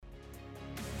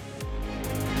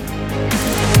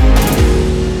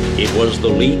was the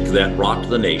leak that rocked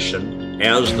the nation.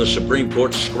 As the Supreme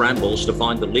Court scrambles to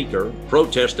find the leaker,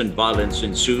 protest and violence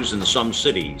ensues in some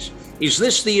cities. Is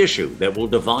this the issue that will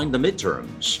define the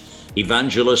midterms?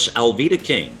 Evangelist Alveda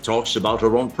King talks about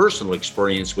her own personal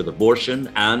experience with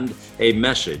abortion and a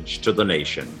message to the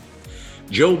nation.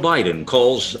 Joe Biden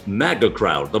calls MAGA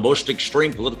crowd the most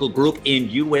extreme political group in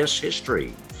U.S.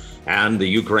 history. And the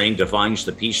Ukraine defines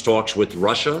the peace talks with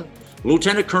Russia.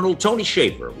 Lieutenant Colonel Tony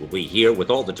Shaffer will be here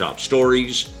with all the top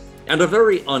stories and a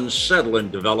very unsettling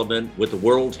development with the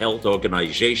World Health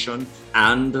Organization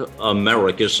and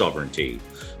America's sovereignty.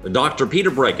 Dr. Peter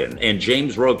Breggin and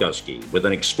James Roguski with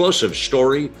an explosive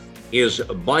story. Is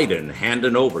Biden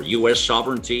handing over U.S.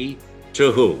 sovereignty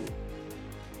to who?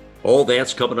 All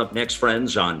that's coming up next,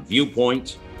 friends, on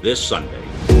Viewpoint this Sunday.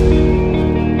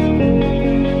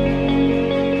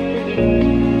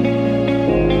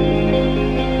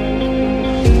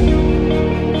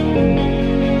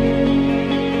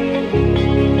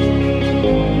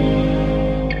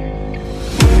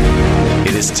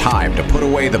 Time to put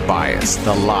away the bias,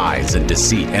 the lies, and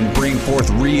deceit, and bring forth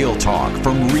real talk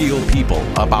from real people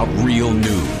about real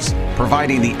news,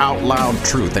 providing the out loud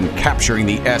truth and capturing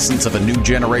the essence of a new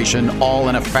generation, all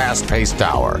in a fast-paced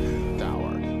hour.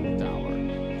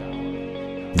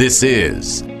 This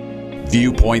is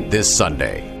Viewpoint this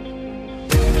Sunday.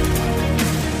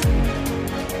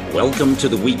 Welcome to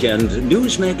the weekend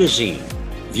news magazine,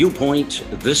 Viewpoint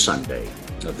this Sunday.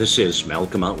 This is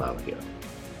Malcolm Out Loud here.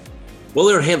 Well,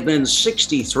 there have been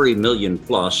 63 million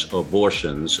plus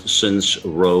abortions since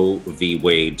Roe v.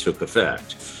 Wade took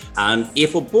effect. And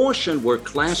if abortion were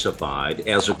classified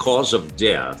as a cause of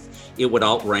death, it would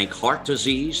outrank heart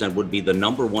disease and would be the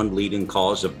number one leading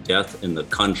cause of death in the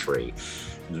country.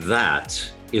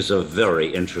 That is a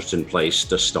very interesting place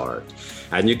to start.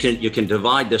 And you can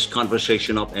divide this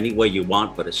conversation up any way you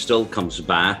want, but it still comes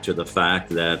back to the fact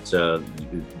that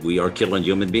we are killing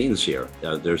human beings here.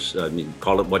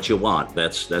 Call it what you want.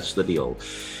 That's the deal.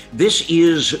 This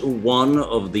is one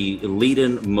of the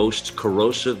leading, most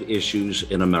corrosive issues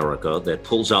in America that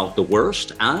pulls out the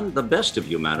worst and the best of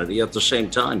humanity at the same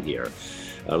time here.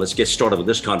 Let's get started with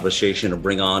this conversation and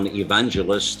bring on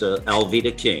Evangelist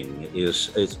Alveda King.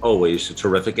 It's always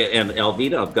terrific. And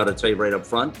Alveda, I've got to tell you right up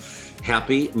front,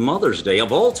 happy Mother's Day.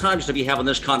 Of all times to be having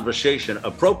this conversation,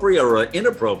 appropriate or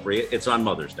inappropriate, it's on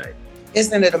Mother's Day.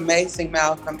 Isn't it amazing,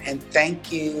 Malcolm? And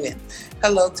thank you. And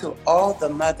hello to all the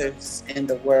mothers in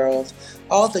the world,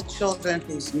 all the children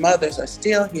whose mothers are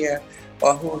still here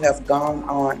or who have gone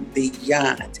on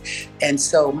beyond. And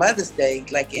so Mother's Day,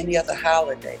 like any other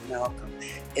holiday, Malcolm,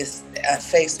 is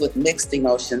faced with mixed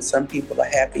emotions. Some people are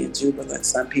happy and jubilant.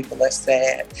 Some people are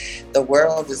sad. The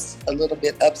world is a little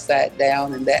bit upside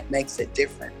down, and that makes it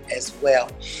different as well.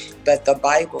 But the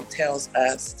Bible tells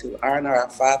us to honor our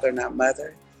father and our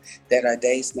mother, that our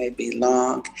days may be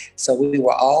long. So we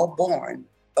were all born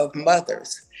of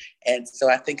mothers. And so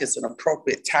I think it's an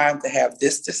appropriate time to have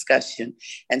this discussion.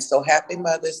 And so happy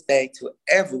Mother's Day to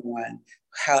everyone,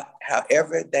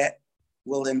 however that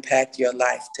will impact your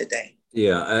life today.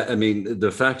 Yeah, I mean,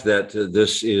 the fact that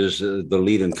this is the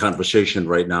leading conversation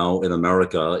right now in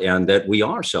America and that we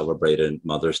are celebrating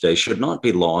Mother's Day should not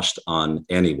be lost on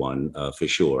anyone, for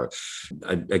sure.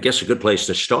 I guess a good place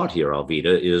to start here,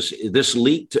 Alveda, is this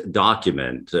leaked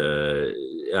document.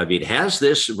 Has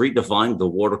this redefined the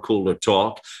water cooler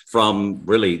talk from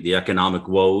really the economic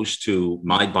woes to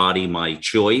my body, my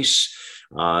choice?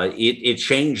 It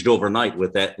changed overnight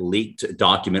with that leaked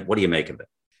document. What do you make of it?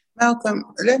 Malcolm,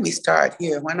 let me start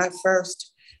here. When I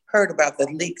first heard about the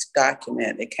leaked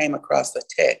document, it came across the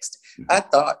text. I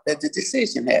thought that the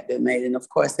decision had been made, and of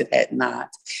course it had not.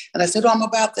 And I said, I'm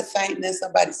about to faint. And then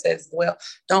somebody says, well,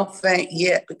 don't faint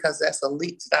yet because that's a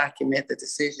leaked document. The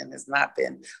decision has not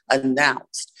been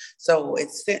announced. So it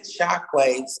sent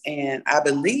shockwaves, and I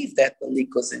believe that the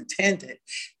leak was intended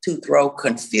to throw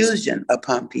confusion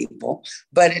upon people,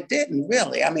 but it didn't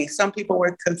really. I mean, some people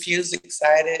were confused,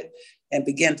 excited, and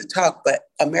began to talk, but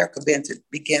America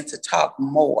began to talk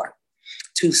more,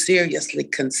 to seriously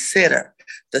consider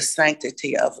the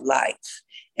sanctity of life.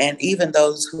 And even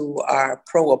those who are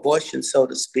pro-abortion, so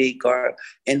to speak, or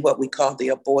in what we call the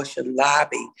abortion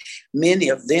lobby, many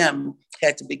of them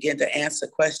had to begin to answer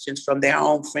questions from their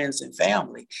own friends and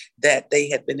family that they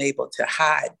had been able to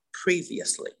hide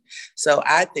previously. So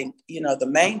I think, the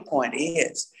main point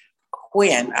is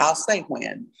when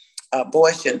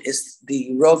abortion is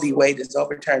the Roe v. Wade is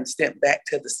overturned, sent back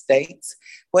to the states,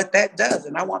 what that does,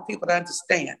 and I want people to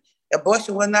understand,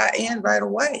 abortion will not end right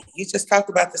away. You just talked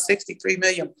about the 63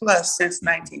 million plus since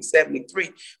 1973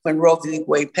 when Roe v.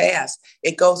 Wade passed.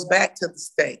 It goes back to the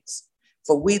states.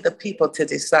 for we the people to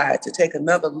decide, to take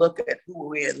another look at who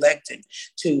we're electing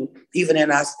to, even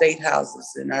in our state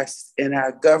houses, in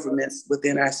our governments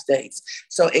within our states.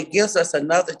 So it gives us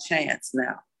another chance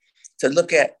now to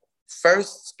look at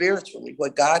first spiritually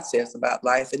what God says about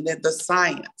life, and then the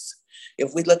science.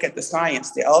 If we look at the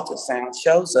science, the ultrasound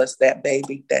shows us that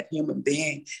baby, that human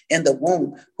being in the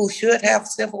womb who should have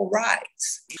civil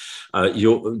rights.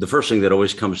 The first thing that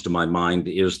always comes to my mind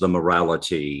is the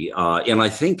morality. And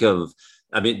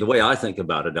the way I think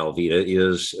about it, Alveda,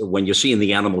 is when you see in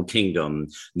the animal kingdom,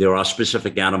 there are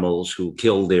specific animals who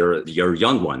kill their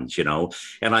young ones,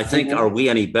 and I think, are we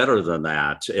any better than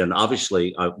that? And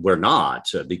obviously we're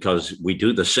not, because we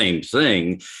do the same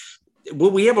thing.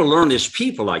 Will we ever learn as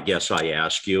people, I guess I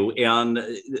ask you? And,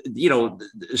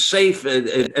 safe,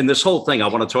 and this whole thing I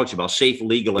want to talk to you about, safe,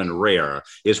 legal, and rare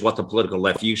is what the political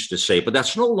left used to say, but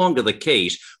that's no longer the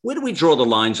case. Where do we draw the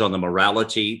lines on the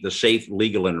morality, the safe,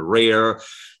 legal, and rare,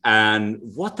 and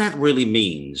what that really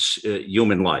means,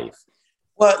 human life?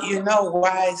 Well,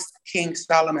 wise King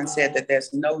Solomon said that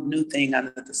there's no new thing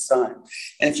under the sun.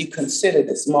 And if you consider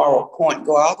this moral point,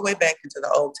 go all the way back into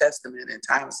the Old Testament in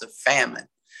times of famine.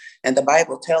 And the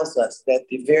Bible tells us that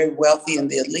the very wealthy and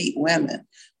the elite women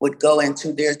would go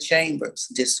into their chambers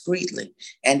discreetly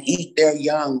and eat their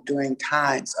young during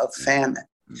times of famine.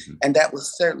 Mm-hmm. And that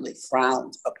was certainly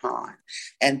frowned upon.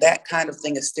 And that kind of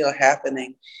thing is still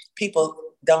happening. People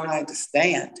don't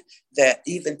understand that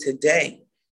even today,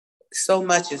 so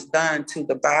much is done to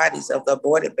the bodies of the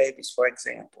aborted babies, for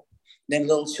example. Then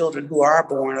little children who are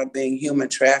born are being human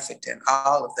trafficked and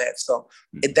all of that. So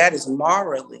that is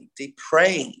morally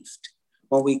depraved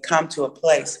when we come to a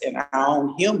place in our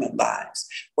own human lives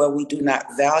where we do not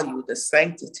value the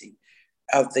sanctity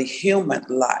of the human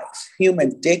life,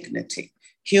 human dignity,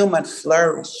 human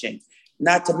flourishing,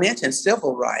 not to mention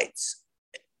civil rights.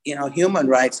 Human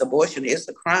rights, abortion is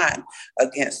a crime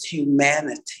against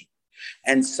humanity.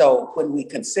 And so when we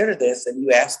consider this and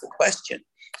you ask the question,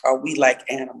 are we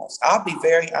like animals? I'll be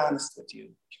very honest with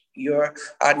you. Your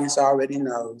audience already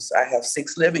knows I have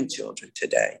 6 living children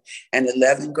today and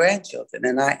 11 grandchildren,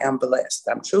 and I am blessed.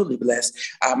 I'm truly blessed.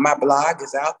 My blog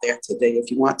is out there today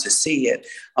if you want to see it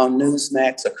on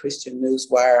Newsmax or Christian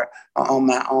Newswire or on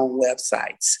my own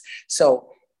websites. So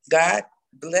God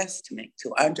blessed me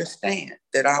to understand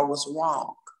that I was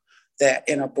wrong, that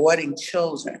in aborting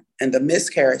children and the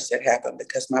miscarriage that happened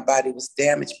because my body was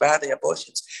damaged by the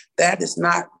abortions, that is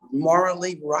not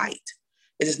morally right.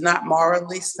 It is not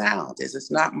morally sound. It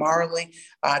is not morally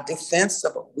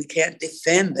defensible. We can't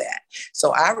defend that.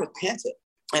 So I repented.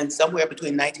 And somewhere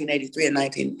between 1983 and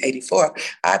 1984,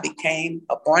 I became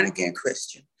a born-again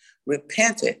Christian,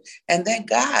 repented. And then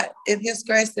God, in his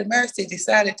grace and mercy,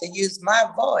 decided to use my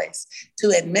voice to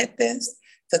admit this,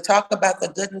 to talk about the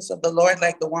goodness of the Lord,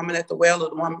 like the woman at the well or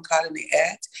the woman caught in the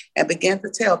act, and began to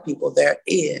tell people there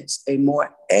is a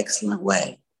more excellent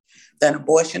way than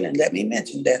abortion. And let me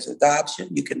mention, there's adoption.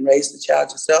 You can raise the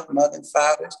child yourself. Mother and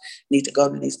fathers need to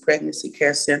go to these pregnancy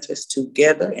care centers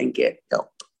together and get help.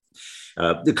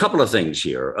 A couple of things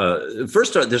here.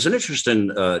 First, there's an interesting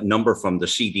number from the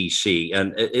CDC,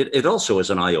 and it also is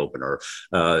an eye-opener.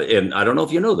 And I don't know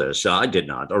if you know this. I did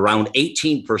not. Around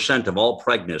 18% of all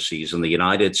pregnancies in the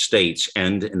United States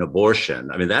end in abortion.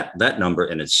 I mean, that number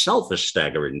in itself is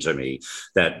staggering to me,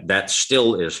 that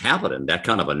still is happening, that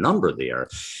kind of a number there.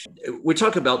 We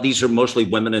talk about these are mostly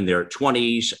women in their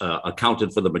 20s,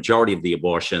 accounted for the majority of the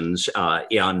abortions,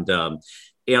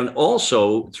 and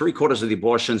also, 3/4 of the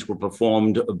abortions were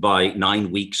performed by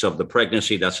 9 weeks of the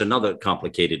pregnancy. That's another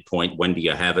complicated point. When do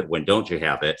you have it? When don't you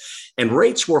have it? And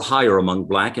rates were higher among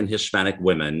Black and Hispanic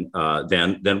women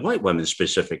than white women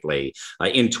specifically.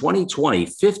 In 2020,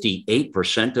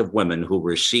 58% of women who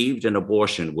received an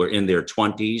abortion were in their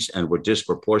 20s and were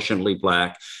disproportionately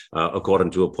Black,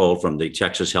 according to a poll from the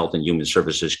Texas Health and Human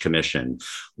Services Commission.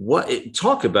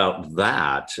 Talk about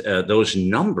that, those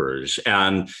numbers,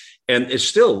 and it's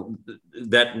still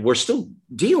that we're still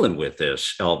dealing with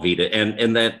this, Alveda,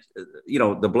 and that,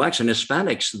 the Blacks and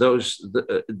Hispanics,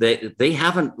 they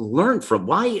haven't learned from.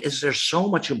 Why is there so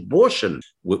much abortion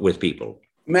with people?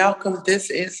 Malcolm, this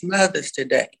is Mother's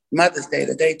Day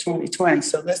today, 2020.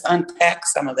 So let's unpack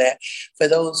some of that for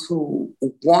those who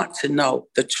want to know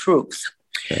the truth.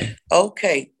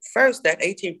 Okay. First, that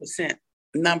 18%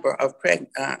 number of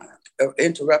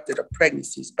interrupted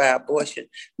pregnancies by abortion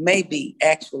may be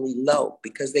actually low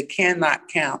because they cannot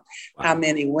count how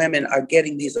many women are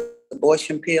getting these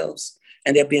abortion pills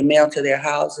and they're being mailed to their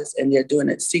houses and they're doing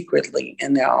it secretly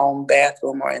in their own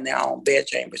bathroom or in their own bed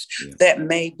chambers. Yeah. That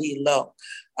may be low.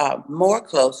 more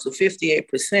close to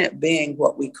 58% being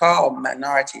what we call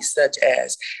minorities, such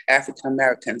as African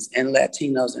Americans and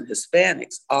Latinos and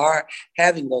Hispanics, are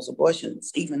having those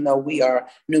abortions, even though we are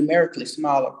numerically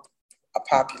smaller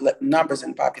numbers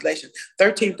in population.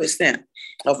 13%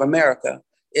 of America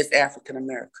is African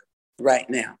American right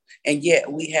now. And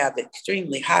yet we have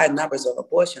extremely high numbers of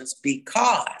abortions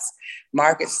because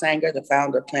Margaret Sanger, the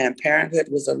founder of Planned Parenthood,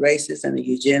 was a racist and a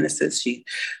eugenicist. She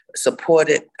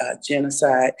supported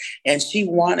genocide, and she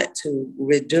wanted to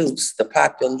reduce the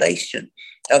population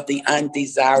of the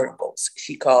undesirables.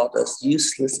 She called us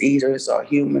useless eaters or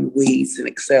human weeds, and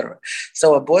etc.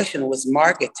 So abortion was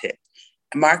marketed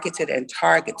and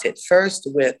targeted first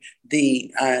with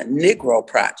the Negro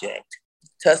Project.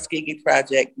 Tuskegee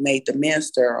Project made the men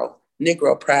sterile.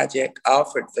 Negro Project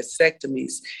offered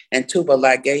vasectomies and tubal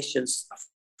ligations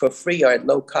for free or at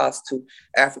low cost to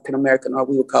African American, or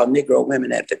we would call Negro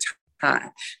women at the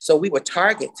time. So we were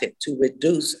targeted to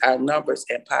reduce our numbers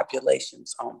and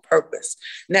populations on purpose.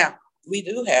 Now, we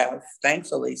do have,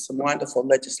 thankfully, some wonderful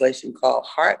legislation called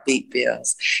heartbeat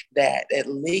bills that at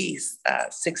least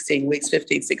 16 weeks,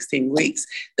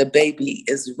 the baby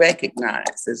is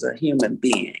recognized as a human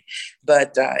being.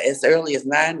 But as early as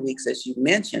 9 weeks, as you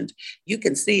mentioned, you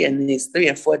can see in these 3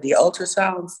 and 4D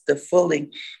ultrasounds, the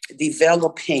fully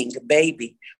developing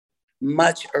baby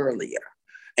much earlier.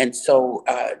 And so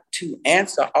to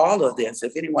answer all of this,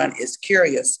 if anyone is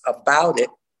curious about it,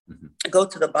 go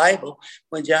to the Bible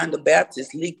when John the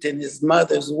Baptist leaped in his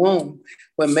mother's womb,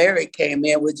 when Mary came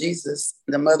in with Jesus,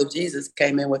 the mother of Jesus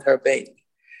came in with her baby.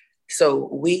 So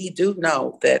we do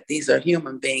know that these are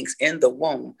human beings in the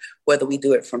womb, whether we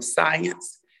do it from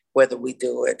science, whether we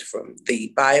do it from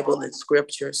the Bible and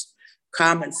scriptures,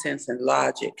 common sense and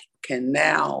logic can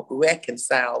now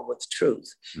reconcile with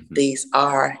truth. Mm-hmm. These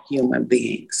are human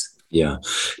beings. Yeah.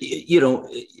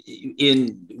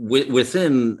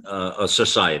 Within a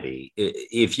society,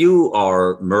 if you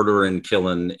are murdering,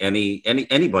 killing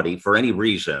anybody for any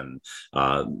reason,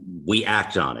 we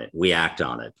act on it. We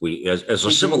as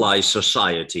a civilized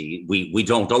society, we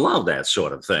don't allow that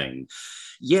sort of thing.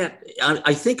 Yet,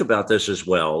 I think about this as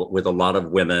well with a lot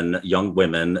of women, young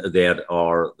women that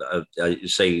are,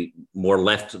 say, more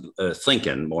left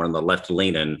thinking, more on the left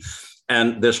leaning,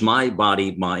 and this my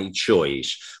body, my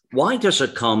choice. Why does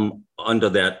it come under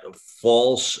that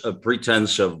false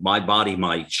pretense of my body,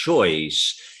 my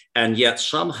choice? And yet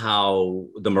somehow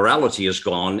the morality is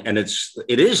gone and it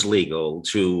is legal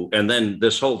to, and then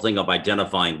this whole thing of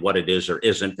identifying what it is or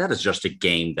isn't, that is just a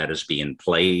game that is being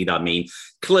played. I mean,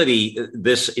 clearly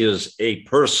this is a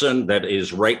person that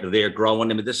is right there growing.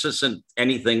 I mean, this isn't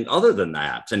anything other than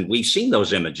that. And we've seen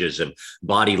those images of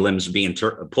body limbs being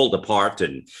pulled apart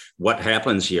and what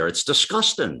happens here. It's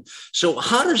disgusting. So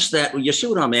how does that, you see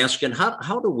what I'm asking?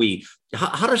 How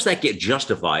does that get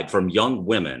justified from young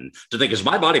women to think it's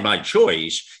my body, my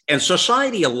choice? And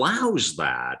society allows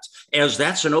that as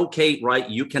that's an okay, right?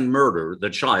 You can murder the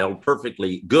child,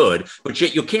 perfectly good, but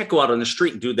yet you can't go out on the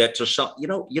street and do that to some, you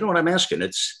know what I'm asking?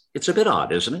 It's a bit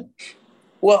odd, isn't it?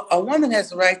 Well, a woman has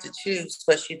the right to choose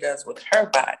what she does with her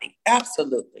body.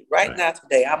 Absolutely. Right now,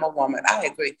 today, I'm a woman. I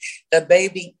agree. The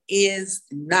baby is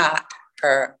not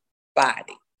her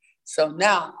body. So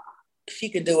now, she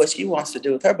can do what she wants to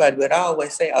do with her body, but I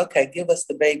always say, okay, give us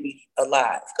the baby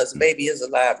alive, because the baby is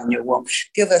alive in your womb.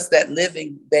 Give us that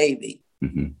living baby.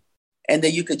 Mm-hmm. And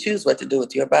then you can choose what to do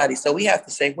with your body. So we have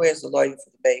to say, where's the lawyer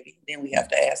for the baby? Then we have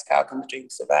to ask, how can the dream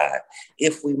survive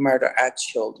if we murder our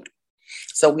children?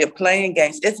 So we're playing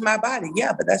games. It's my body.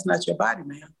 Yeah, but that's not your body,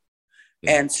 ma'am.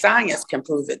 Yeah. And science can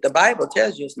prove it. The Bible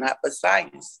tells you it's not, but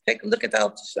science, take a look at the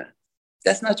ultrasound.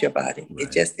 That's not your body. Right.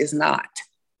 It just is not.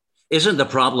 Isn't the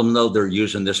problem, though, they're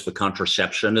using this for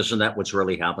contraception? Isn't that what's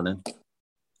really happening?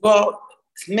 Well,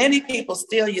 many people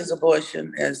still use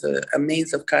abortion as a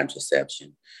means of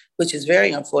contraception, which is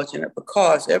very unfortunate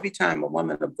because every time a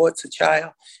woman aborts a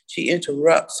child, she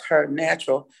interrupts her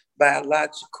natural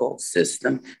biological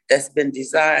system that's been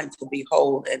designed to be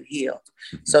whole and healed.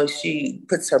 Mm-hmm. So she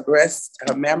puts her breast,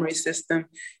 her memory system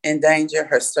in danger,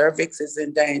 her cervix is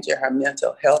in danger, her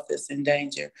mental health is in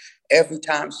danger. Every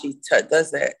time she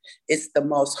does that, it's the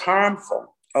most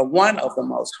harmful, or one of the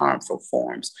most harmful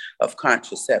forms of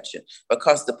contraception,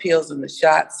 because the pills and the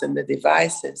shots and the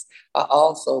devices are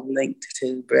also linked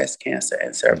to breast cancer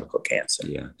and cervical cancer.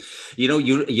 Yeah,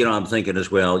 I'm thinking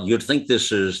as well. You'd think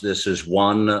this is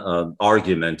one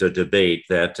argument, a debate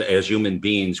that as human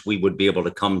beings we would be able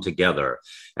to come together,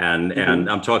 and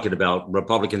I'm talking about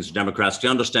Republicans, Democrats, to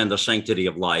understand the sanctity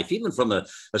of life, even from a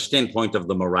standpoint of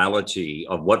the morality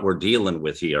of what we're dealing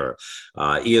with here.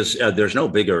 There's no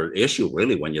bigger issue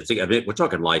really when you think. I mean, we're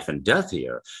talking life and death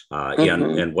here,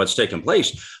 and what's taken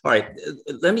place. All right,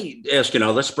 let me ask you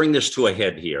now. Let's bring this to a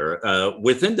head here.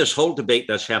 Within this whole debate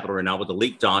that's happening right now with the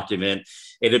leaked document,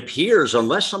 it appears,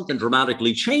 unless something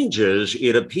dramatically changes,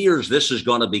 it appears this is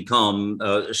going to become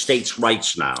states'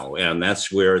 rights now, and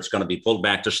that's where it's going to be pulled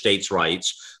back to states'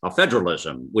 rights,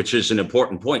 federalism, which is an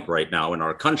important point right now in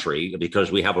our country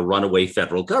because we have a runaway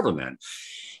federal government.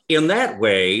 In that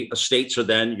way, states are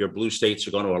then, your blue states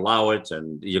are going to allow it,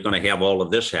 and you're going to have all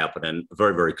of this happening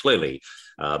very, very clearly.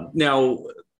 Now,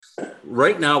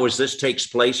 right now, as this takes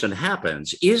place and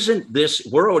happens, isn't this,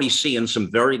 we're already seeing some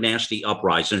very nasty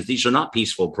uprisings. These are not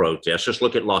peaceful protests. Just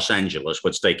look at Los Angeles,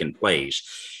 what's taken place.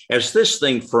 As this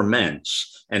thing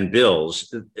ferments and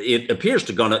builds, it appears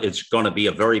it's going to be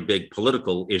a very big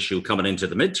political issue coming into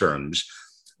the midterms.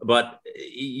 But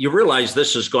you realize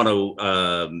this is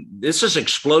this is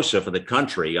explosive for the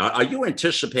country. Are you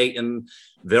anticipating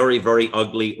very, very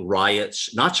ugly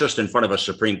riots, not just in front of a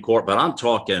Supreme Court, but I'm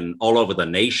talking all over the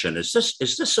nation? Is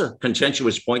this a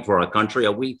contentious point for our country?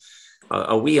 Are we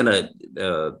in a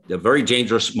very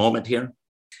dangerous moment here?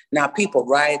 Now, people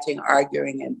rioting,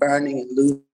 arguing, and burning, and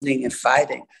looting, and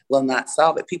fighting will not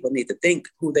solve it. People need to think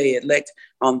who they elect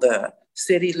on the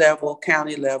city level,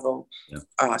 county level,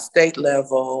 state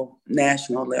level,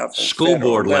 national level, school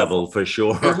board level for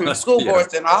sure. School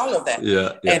boards and all of that.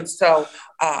 Yeah. And so,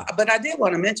 but I did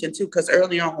want to mention too, because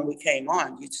early on when we came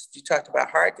on, you talked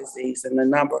about heart disease and the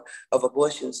number of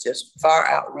abortions just far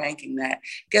outranking that.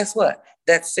 Guess what?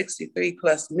 That 63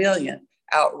 plus million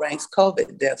outranks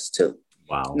COVID deaths too.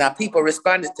 Wow. Now people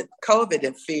responded to COVID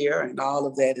in fear and all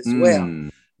of that as well.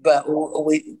 But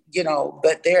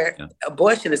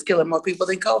abortion is killing more people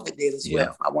than COVID did as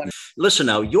well. Listen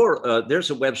now,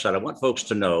 there's a website. I want folks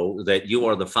to know that you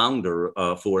are the founder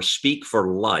for Speak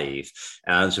for Life.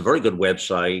 And it's a very good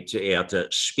website at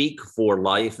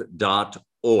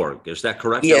speakforlife.org. Is that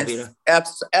correct, yes, Alveda?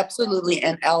 Absolutely.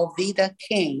 And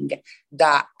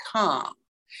alvedaking.com.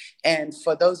 And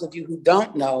for those of you who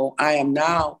don't know, I am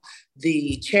now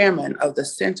the chairman of the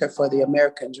Center for the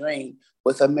American Dream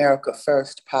with America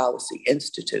First Policy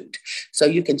Institute. So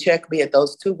you can check me at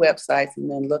those two websites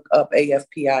and then look up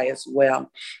AFPI as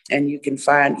well. And you can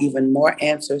find even more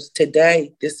answers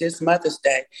today. This is Mother's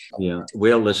Day. Yeah.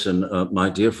 Well, listen,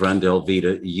 my dear friend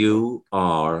Alveda, you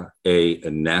are a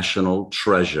national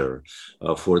treasure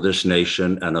for this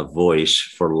nation and a voice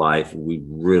for life. We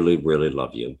really, really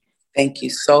love you. Thank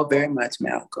you so very much,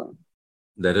 Malcolm.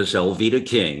 That is Alveda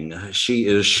King. She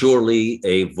is surely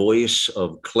a voice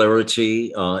of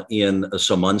clarity in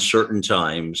some uncertain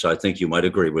times. I think you might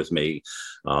agree with me.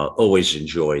 Always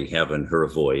enjoy having her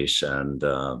voice, and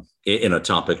in a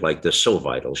topic like this, so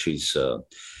vital. She's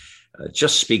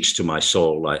just speaks to my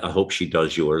soul. I hope she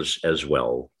does yours as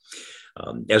well.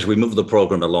 As we move the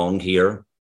program along here,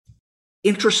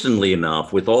 interestingly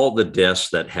enough, with all the deaths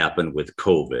that happened with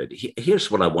COVID, here's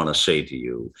what I want to say to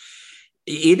you.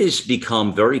 It has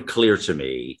become very clear to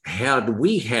me, had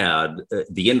we had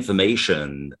the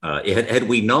information, had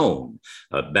we known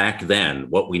back then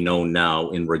what we know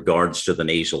now in regards to the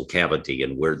nasal cavity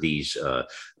and where these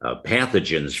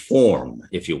pathogens form,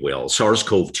 if you will,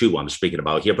 SARS-CoV-2 I'm speaking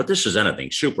about here, but this is anything,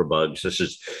 superbugs, this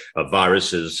is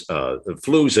viruses,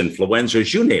 flus,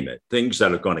 influenzas, you name it, things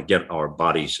that are going to get our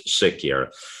bodies sick here.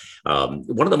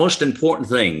 One of the most important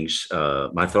things,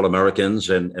 my fellow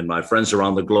Americans and my friends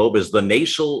around the globe, is the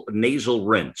nasal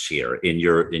rinse here in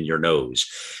your nose.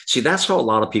 See, that's how a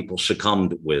lot of people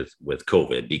succumbed with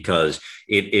COVID, because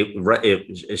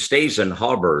it stays and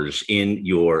harbors in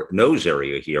your nose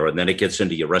area here, and then it gets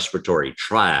into your respiratory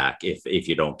tract if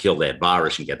you don't kill that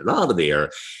virus and get it out of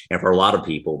there. And for a lot of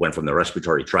people, went from the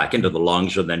respiratory tract into the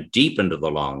lungs and then deep into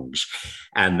the lungs.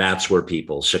 And that's where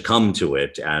people succumb to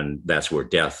it. And that's where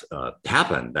death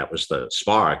happened. That was the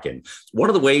spark. And one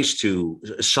of the ways to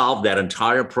solve that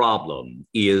entire problem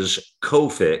is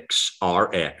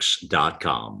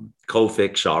CofixRx.com.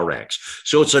 CofixRx.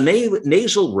 So it's a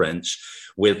nasal rinse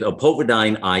with a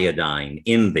povidone iodine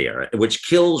in there, which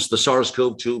kills the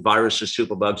SARS-CoV-2 viruses,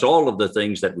 superbugs, all of the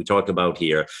things that we talk about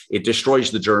here. It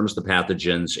destroys the germs, the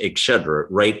pathogens, etc.,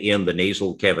 right in the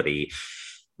nasal cavity.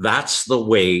 That's the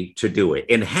way to do it.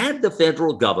 And had the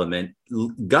federal government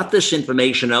got this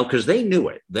information out, because they knew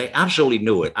it, they absolutely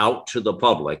knew it, out to the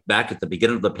public back at the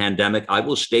beginning of the pandemic, I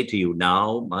will state to you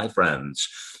now, my friends,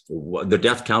 the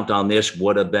death count on this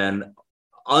would have been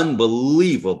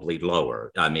unbelievably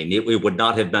lower. I mean, it would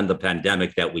not have been the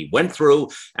pandemic that we went through,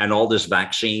 and all this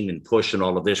vaccine and push and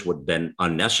all of this would have been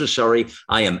unnecessary.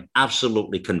 I am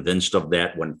absolutely convinced of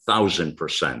that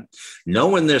 1000%.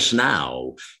 Knowing this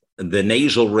now, the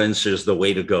nasal rinse is the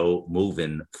way to go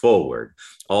moving forward.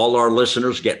 All our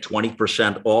listeners get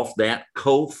 20% off that.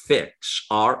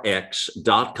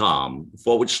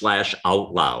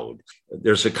 cofixrx.com/out loud.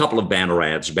 There's a couple of banner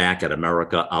ads back at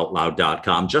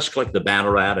americaoutloud.com. Just click the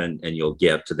banner ad and you'll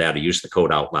get to that. Use the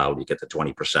code out loud. You get the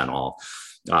 20% off.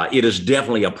 It is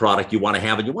definitely a product you want to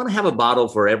have, and you want to have a bottle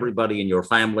for everybody in your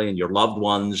family and your loved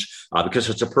ones, because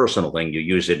it's a personal thing. You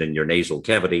use it in your nasal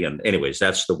cavity. And anyways,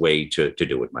 that's the way to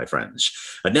do it, my friends.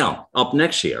 Now, up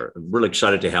next here, I'm really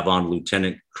excited to have on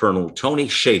Lieutenant Colonel Tony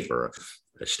Shaffer.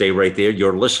 Stay right there.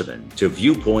 You're listening to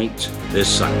Viewpoint this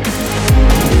Sunday.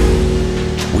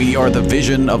 We are the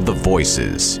vision of the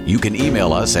voices. You can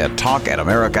email us at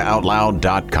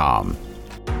talk@americaoutloud.com.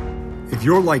 If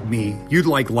you're like me, you'd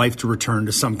like life to return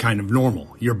to some kind of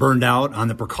normal. You're burned out on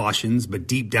the precautions, but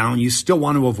deep down, you still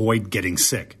want to avoid getting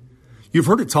sick. You've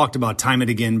heard it talked about time and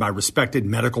again by respected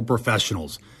medical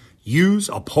professionals. Use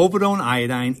a povidone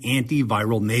iodine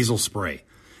antiviral nasal spray.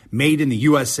 Made in the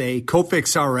USA,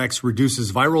 Cofix RX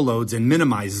reduces viral loads and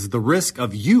minimizes the risk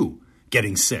of you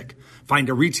getting sick. Find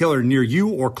a retailer near you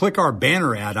or click our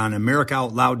banner ad on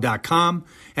americaoutloud.com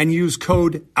and use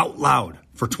code OUTLOUD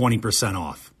for 20%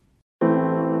 off.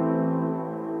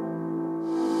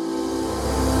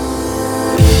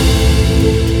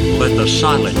 Let the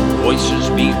silent voices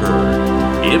be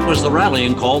heard. It was the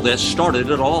rallying call that started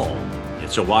it all.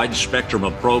 It's a wide spectrum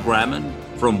of programming,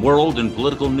 from world and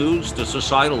political news to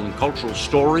societal and cultural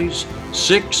stories.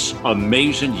 6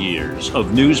 amazing years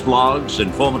of news blogs,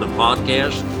 informative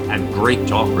podcasts, and great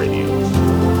talk radio.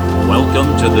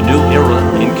 Welcome to the new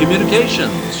era in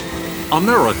communications.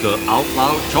 America Out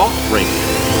Loud Talk Radio.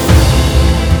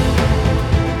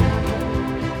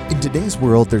 In today's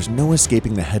world, there's no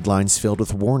escaping the headlines filled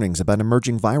with warnings about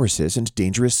emerging viruses and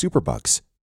dangerous superbugs.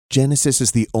 Genesis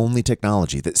is the only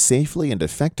technology that safely and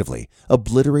effectively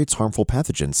obliterates harmful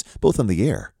pathogens both on the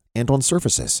air and on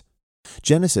surfaces.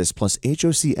 Genesis plus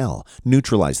HOCl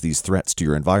neutralize these threats to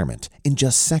your environment in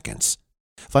just seconds.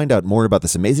 Find out more about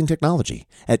this amazing technology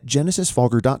at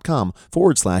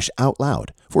genesisfogger.com/outloud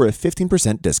for a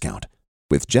 15% discount.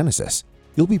 With Genesis,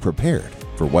 you'll be prepared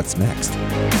for what's next.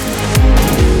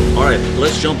 All right,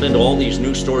 let's jump into all these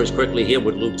news stories quickly here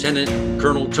with Lieutenant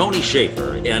Colonel Tony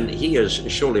Shaffer, and he is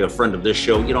surely a friend of this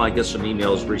show. You know, I get some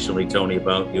emails recently, Tony,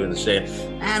 about you and saying,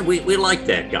 "Man, we like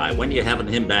that guy. When are you having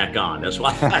him back on?" That's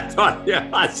why I thought,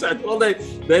 I said, well,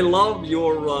 they love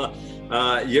your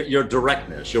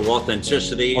directness, your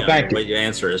authenticity, and the way you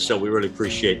answer it. So we really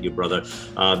appreciate you, brother.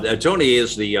 Tony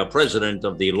is the president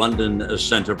of the London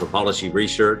Center for Policy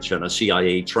Research and a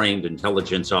CIA-trained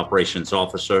intelligence operations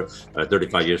officer,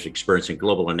 35 years of experience in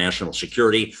global and national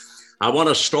security. I want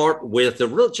to start with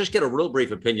just get a real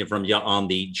brief opinion from you on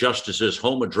the justice's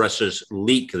home addresses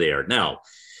leak there. Now,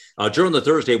 during the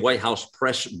Thursday White House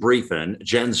press briefing,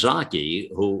 Jen Psaki,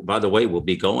 who, by the way, will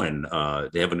be going,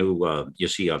 they have a new,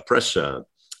 press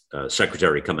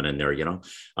secretary coming in there,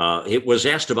 it was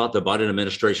asked about the Biden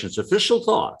administration's official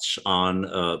thoughts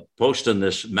on posting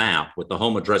this map with the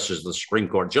home addresses of the Supreme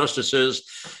Court justices.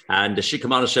 And she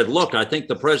came out and said, look, I think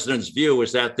the president's view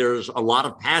is that there's a lot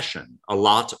of passion, a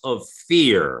lot of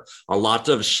fear, a lot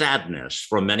of sadness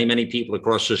from many, many people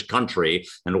across this country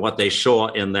and what they saw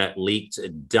in that leaked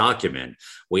document.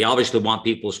 We obviously want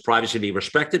people's privacy to be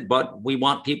respected, but we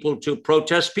want people to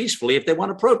protest peacefully if they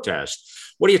want to protest.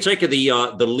 What do you take of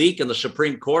the leak in the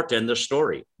Supreme Court and this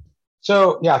story?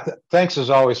 So, thanks as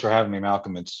always for having me,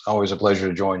 Malcolm. It's always a pleasure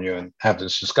to join you and have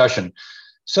this discussion.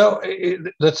 So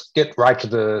let's get right to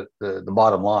the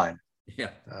bottom line. Yeah.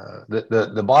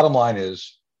 The bottom line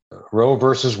is Roe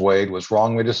versus Wade was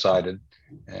wrongly decided,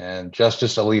 and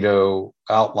Justice Alito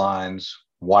outlines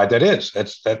why that is.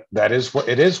 That is what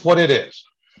it is. What it is.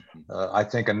 I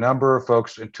think a number of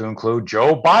folks, to include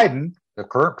Joe Biden, the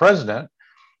current president,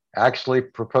 actually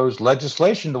proposed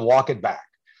legislation to walk it back.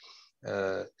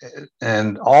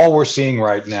 And all we're seeing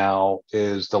right now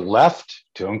is the left,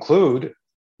 to include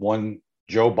one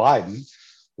Joe Biden,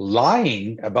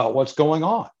 lying about what's going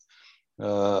on.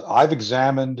 I've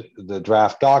examined the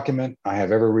draft document. I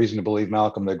have every reason to believe,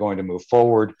 Malcolm, they're going to move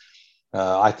forward.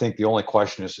 I think the only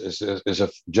question is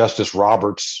if Justice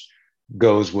Roberts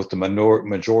goes with the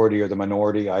majority or the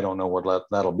minority. I don't know what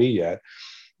that'll be yet,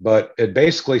 but it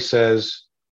basically says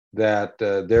that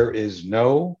there is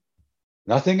nothing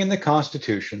in the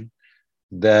Constitution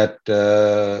that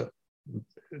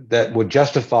that would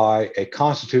justify a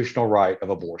constitutional right of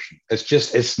abortion.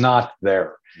 It's not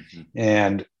there. Mm-hmm.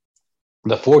 And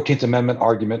the 14th Amendment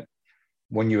argument,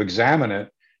 when you examine it,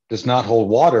 does not hold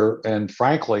water. And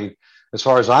frankly, as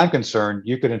far as I'm concerned,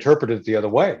 you could interpret it the other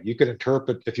way. You could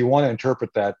interpret, if you want to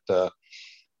interpret that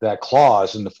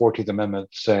clause in the 14th Amendment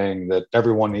saying that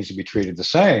everyone needs to be treated the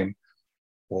same,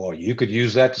 well, you could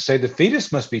use that to say the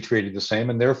fetus must be treated the same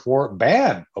and therefore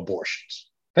ban abortions.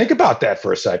 Think about that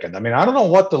for a second. I mean, I don't know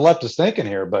what the left is thinking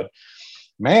here, but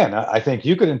man, I think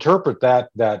you could interpret that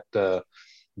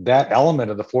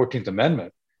element of the 14th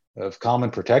Amendment of common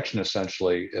protection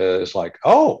essentially is like,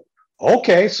 oh,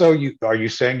 okay, so are you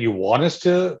saying you want us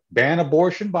to ban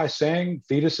abortion by saying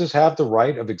fetuses have the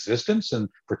right of existence and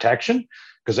protection?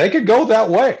 Because they could go that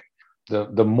way.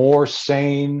 The more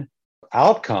sane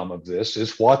outcome of this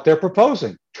is what they're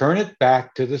proposing. Turn it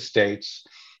back to the states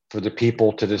for the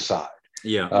people to decide.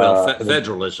 Yeah, well,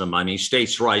 federalism, I mean,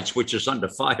 states' rights, which is under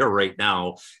fire right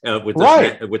now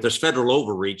with this federal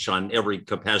overreach on every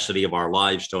capacity of our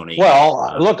lives, Tony.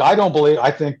 Well, look, I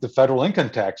think the federal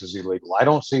income tax is illegal. I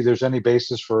don't see there's any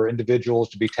basis for individuals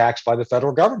to be taxed by the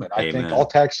federal government. I think all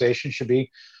taxation should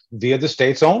be via the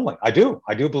states only. I do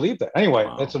believe that. Anyway,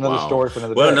 that's another story for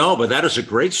another day. Well, no, but that is a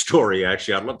great story,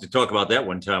 actually. I'd love to talk about that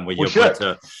one time with you.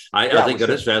 But I think that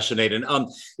is fascinating.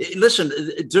 Listen,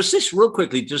 does this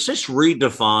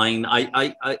redefine?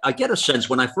 I get a sense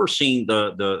when I first seen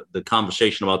the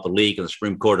conversation about the league and the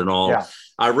Supreme Court and all,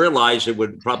 I realized it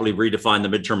would probably redefine the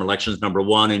midterm elections, number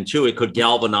one, and two, it could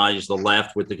galvanize the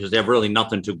left because they have really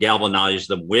nothing to galvanize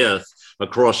them with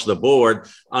across the board.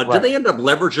 Did they end up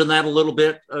leveraging that a little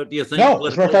bit, do you think? No,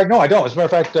 as a matter of fact, no, I don't. As a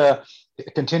matter of fact,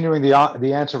 continuing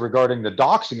the answer regarding the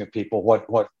doxing of people,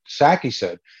 what Psaki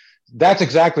said, that's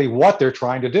exactly what they're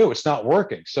trying to do. It's not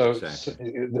working. So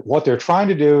what they're trying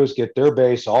to do is get their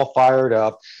base all fired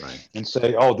up and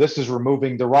say, oh, this is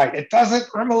removing the right. It doesn't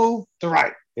remove the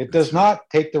right. It does not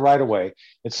take the right away.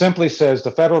 It simply says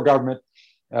the federal government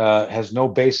has no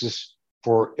basis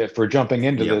for jumping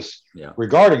into this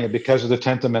regarding it because of the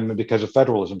 10th Amendment, because of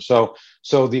federalism. So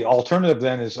the alternative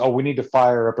then is, we need to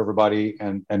fire up everybody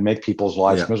and make people's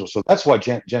lives miserable. So that's what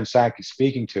Jen Psaki is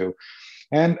speaking to.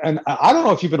 And I don't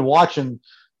know if you've been watching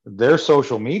their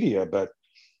social media, but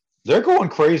they're going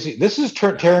crazy. This is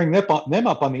tearing them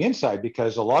up on the inside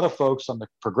because a lot of folks on the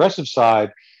progressive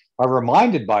side are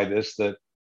reminded by this that,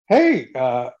 hey,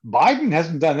 Biden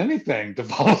hasn't done anything to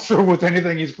follow through with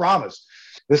anything he's promised.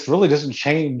 This really doesn't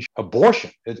change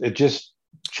abortion. It just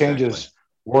changes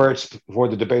where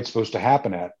the debate's supposed to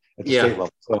happen at the state level.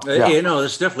 So,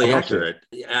 it's definitely accurate.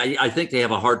 I think they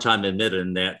have a hard time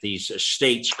admitting that these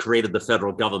states created the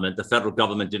federal government. The federal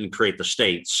government didn't create the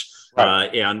states.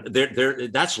 And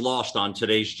that's lost on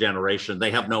today's generation.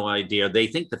 They have no idea. They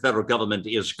think the federal government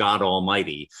is God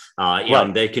Almighty,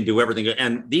 and they can do everything.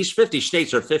 And these 50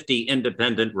 states are 50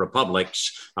 independent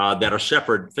republics that are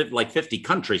separate, like 50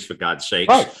 countries, for God's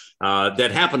sakes,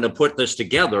 that happen to put this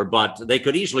together. But they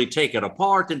could easily take it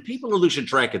apart, and people are losing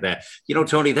track of that. You know,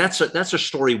 Tony, that's a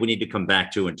story we need to come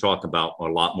back to and talk about a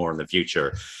lot more in the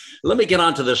future. Let me get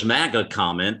on to this MAGA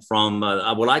comment from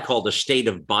what I call the state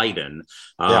of Biden.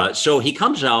 So he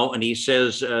comes out and he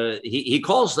says, he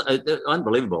calls,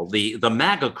 unbelievable, the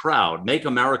MAGA crowd, Make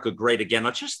America Great Again.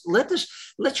 Now just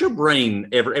let your brain,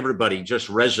 everybody just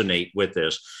resonate with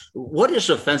this. What is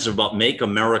offensive about Make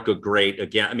America Great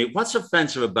Again? I mean, what's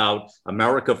offensive about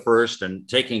America first and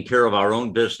taking care of our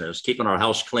own business, keeping our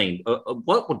house clean?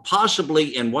 What would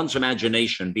possibly in one's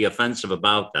imagination be offensive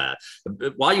about that?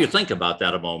 While you think about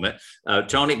that a moment,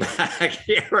 Tony, back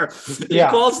here, he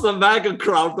calls the MAGA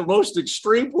crowd the most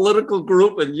extreme political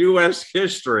group in U.S.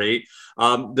 history.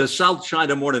 The South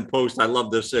China Morning Post, I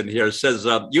love this in here, says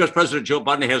U.S. President Joe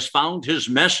Biden has found his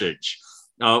message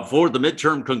for the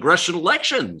midterm congressional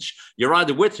elections. You're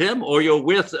either with him or you're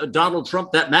with Donald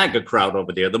Trump, that MAGA crowd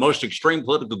over there, the most extreme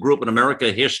political group in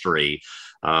American history.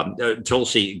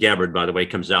 Tulsi Gabbard, by the way,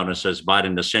 comes out and says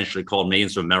Biden essentially called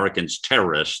millions of Americans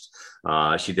terrorists.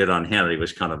 She did on Hannity,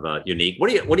 was kind of unique.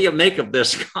 What do you make of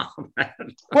this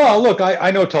comment? Well, look,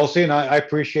 I know Tulsi and I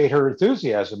appreciate her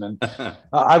enthusiasm. And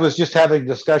I was just having a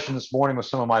discussion this morning with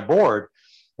some of my board.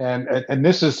 And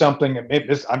this is something,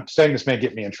 I'm saying this may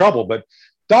get me in trouble, but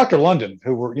Dr. London,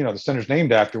 who the center's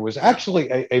named after, was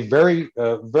actually a very,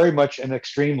 very much an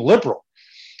extreme liberal.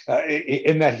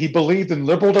 In that he believed in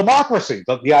liberal democracy.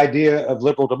 The idea of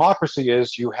liberal democracy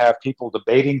is you have people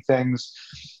debating things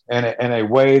in a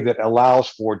way that allows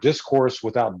for discourse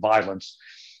without violence.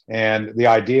 And the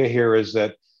idea here is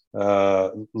that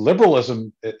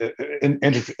liberalism in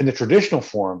the traditional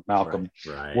form, Malcolm,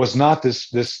 was not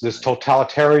this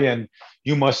totalitarian,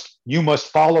 you must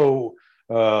follow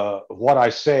what I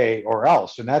say or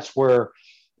else. And that's where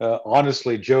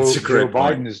honestly Joe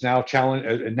Biden is now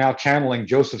channeling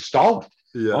Joseph Stalin.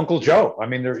 Yeah. Uncle Joe. I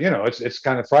mean, it's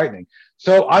kind of frightening.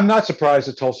 So I'm not surprised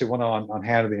that Tulsi went on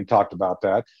Hannity and talked about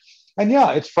that. And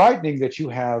yeah, it's frightening that you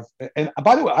have. And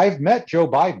by the way, I've met Joe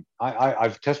Biden.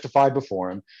 I've testified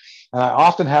before him, and I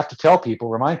often have to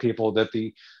remind people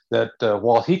that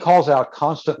while he calls out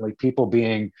constantly people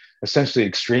being essentially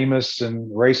extremists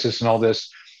and racists and all this,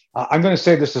 I'm going to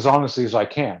say this as honestly as I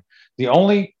can. The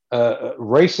only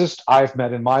racist I've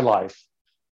met in my life,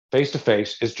 face to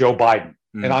face, is Joe Biden.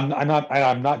 Mm. And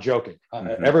I'm not joking.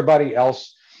 Mm-hmm. Everybody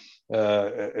else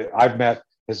I've met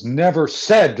has never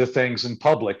said the things in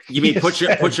public. You mean put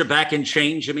you back in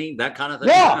chains? You mean that kind of thing?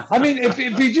 Yeah. I mean, if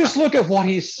you just look at what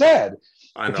he said,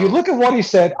 if you look at what he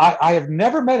said, I have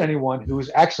never met anyone who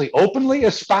has actually openly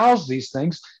espoused these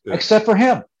things except for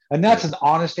him, and that's an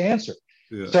honest answer.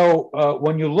 Yeah. So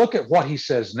when you look at what he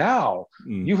says now,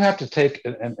 you have to take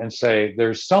and say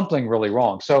there's something really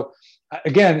wrong. So.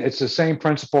 Again, it's the same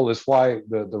principle as why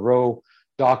the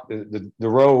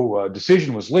Roe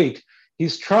decision was leaked.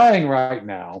 He's trying right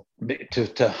now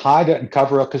to hide it and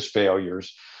cover up his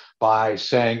failures by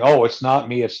saying, "Oh, it's not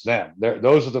me, it's them.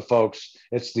 Those are the folks.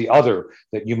 It's the other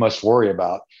that you must worry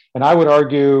about." And I would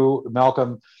argue,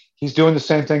 Malcolm, he's doing the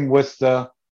same thing with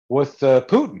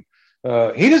Putin.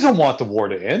 He doesn't want the war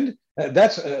to end.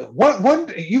 That's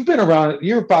when you've been around.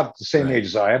 You're about the same age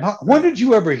as I am. When did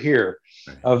you ever hear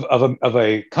of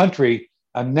a country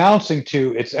announcing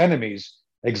to its enemies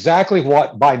exactly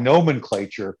what, by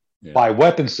nomenclature, by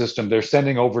weapon system, they're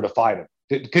sending over to fight them?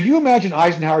 Could you imagine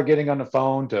Eisenhower getting on the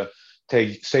phone to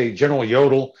say General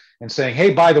Jodl and saying,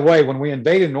 "Hey, by the way, when we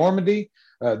invaded Normandy,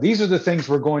 these are the things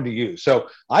we're going to use"? So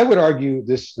I would argue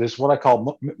this what I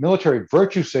call military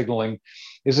virtue signaling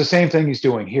is the same thing he's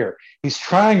doing here. He's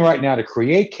trying right now to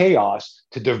create chaos,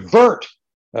 to divert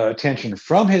attention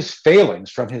from his failings,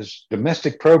 from his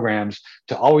domestic programs,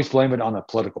 to always blame it on a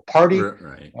political party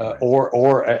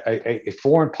or a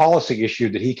foreign policy issue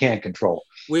that he can't control.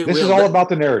 This is all about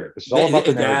the narrative. This is all about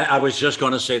the narrative. I was just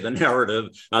going to say the narrative.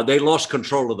 They lost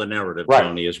control of the narrative,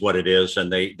 Tony, is what it is.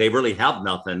 And they really have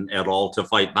nothing at all to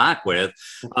fight back with.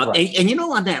 And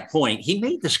on that point, he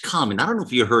made this comment. I don't know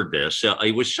if you heard this.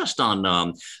 It was just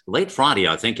on late Friday,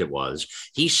 I think it was.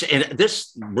 He said,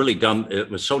 this really it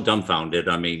was so dumbfounded.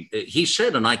 I mean, he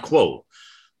said, and I quote,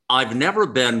 "I've never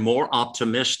been more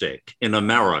optimistic in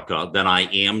America than I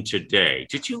am today."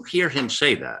 Did you hear him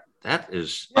say that? That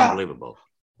is unbelievable.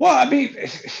 Well, I mean,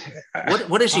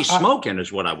 what is he smoking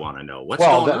is what I want to know. What's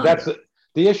going on? That's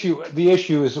the issue. The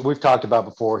issue is we've talked about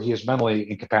before. He is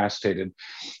mentally incapacitated.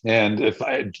 And if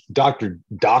Dr.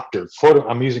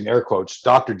 I'm using air quotes,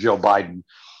 Dr. Joe Biden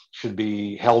should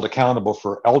be held accountable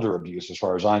for elder abuse as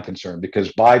far as I'm concerned,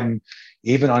 because Biden,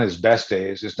 even on his best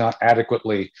days, is not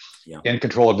adequately in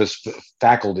control of his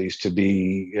faculties to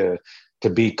be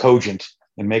cogent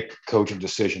and make cogent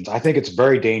decisions. I think it's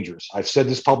very dangerous. I've said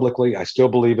this publicly. I still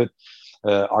believe it.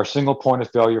 Our single point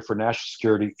of failure for national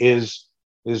security is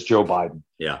Joe Biden.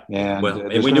 Yeah. And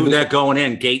we knew that going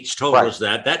in. Gates told us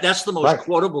that. That's the most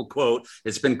quotable quote.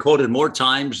 It's been quoted more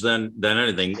times than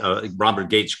anything. Robert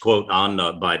Gates quote on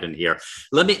Biden here.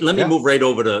 Let me move right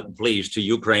over to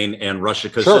Ukraine and Russia,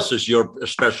 because this is your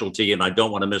specialty and I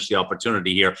don't want to miss the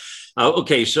opportunity here.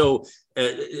 Okay. So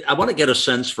I want to get a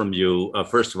sense from you,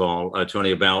 first of all,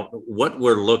 Tony, about what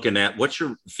we're looking at, what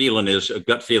your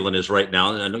gut feeling is right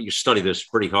now. And I know you study this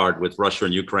pretty hard with Russia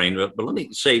and Ukraine, but let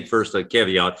me say first a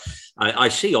caveat. I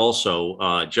see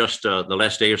also just the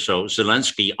last day or so,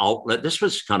 Zelensky outlet. This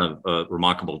was kind of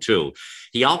remarkable, too.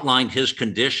 He outlined his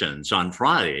conditions on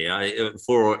Friday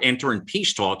for entering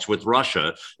peace talks with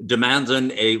Russia,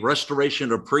 demanding a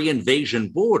restoration of pre-invasion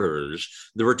borders,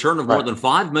 the return of more than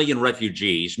 5 million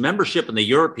refugees, membership in the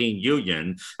European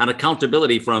Union, and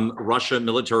accountability from Russian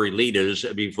military leaders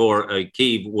before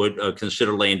Kyiv would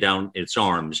consider laying down its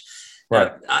arms.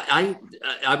 Right.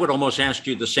 I would almost ask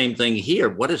you the same thing here.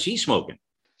 What is he smoking?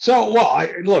 So,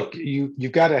 look,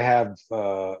 you've got to have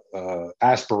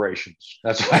aspirations.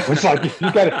 That's why it's like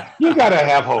you got to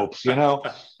have hopes,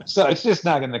 So it's just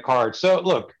not in the cards. So,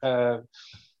 look,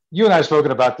 you and I have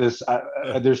spoken about this.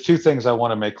 There's two things I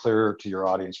want to make clear to your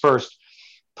audience. First,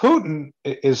 Putin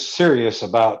is serious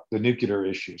about the nuclear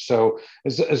issue. So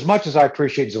as much as I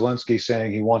appreciate Zelensky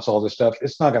saying he wants all this stuff,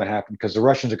 it's not going to happen because the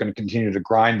Russians are going to continue to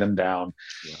grind them down.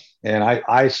 Yeah. And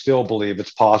I still believe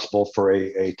it's possible for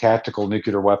a tactical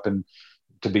nuclear weapon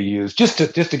to be used just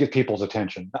to get people's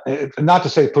attention. Not to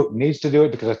say Putin needs to do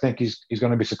it, because I think he's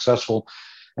going to be successful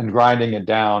in grinding it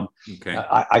down. Okay.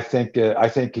 I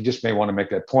think he just may want to make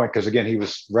that point because, again, he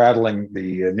was rattling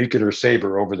the nuclear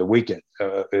saber over the weekend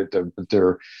at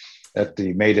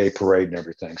the May Day parade and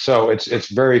everything. So it's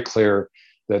very clear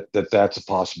that that's a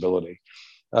possibility.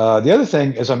 The other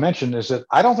thing, as I mentioned, is that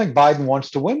I don't think Biden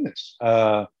wants to win this.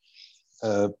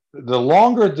 The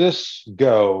longer this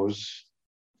goes,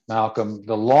 Malcolm,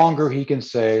 the longer he can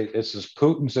say this is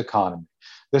Putin's economy.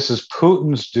 This is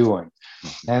Putin's doing.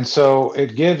 And so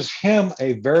it gives him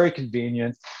a very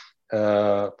convenient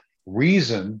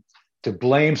reason to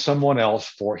blame someone else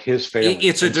for his failure.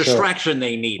 It's a distraction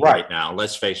they need right now.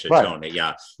 Let's face it, Tony.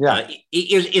 Yeah.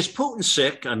 Is Putin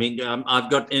sick? I mean, I've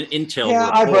got intel. Yeah,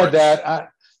 reports. I've read that.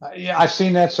 I've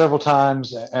seen that several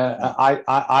times.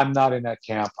 I'm not in that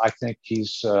camp. I think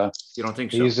he's. You don't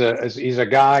think so? He's a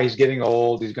guy. He's getting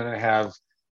old. He's going to have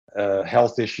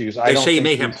health issues. They say he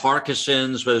may have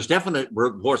Parkinson's, but there's definite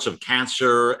reports of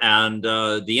cancer, and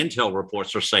the intel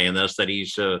reports are saying this, that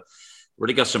he's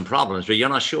really got some problems. But you're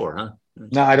not sure, huh?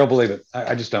 No, I don't believe it.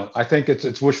 I just don't. I think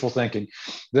it's wishful thinking.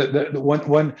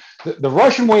 When the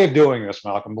Russian way of doing this,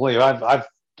 Malcolm, believe I've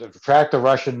tracked the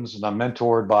Russians, and I'm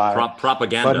mentored by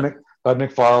propaganda. Bud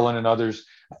McFarlane and others.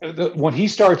 When he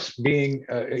starts being,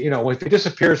 if he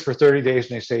disappears for 30 days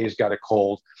and they say he's got a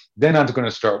cold, then I'm going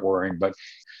to start worrying. But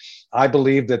I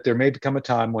believe that there may become a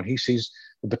time when he sees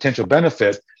the potential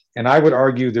benefit. And I would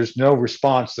argue there's no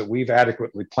response that we've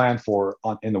adequately planned for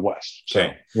in the West. So,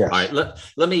 okay. Yes. All right.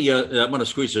 Let me, I'm going to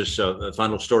squeeze this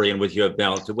final story in with you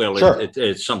about, well, sure.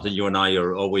 It's something you and I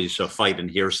are always fighting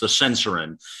here. It's the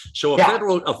censoring. So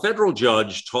a federal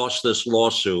judge tossed this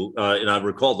lawsuit, and I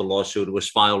recall the lawsuit. It was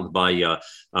filed by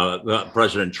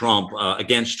President Trump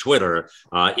against Twitter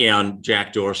and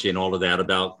Jack Dorsey and all of that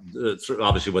about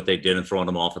obviously what they did and throwing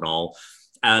them off and all.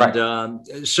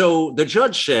 And so the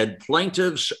judge said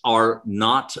plaintiffs are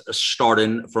not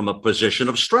starting from a position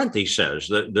of strength, he says.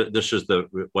 This is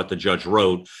what the judge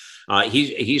wrote.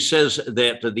 He says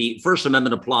that the First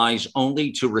Amendment applies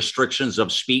only to restrictions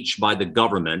of speech by the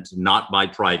government, not by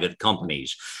private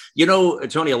companies. You know,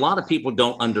 Tony, a lot of people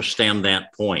don't understand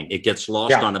that point. It gets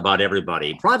lost on about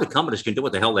everybody. Private companies can do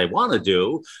what the hell they want to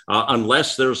do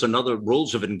unless there's another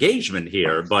rules of engagement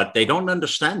here, but they don't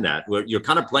understand that. You're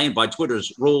kind of playing by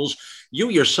Twitter's rules. You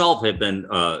yourself have been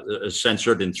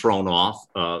censored and thrown off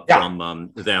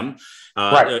from them,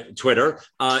 Twitter.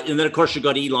 And then, of course, you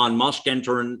got Elon Musk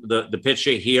entering the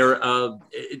picture here.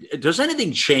 Does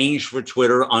anything change for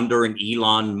Twitter under an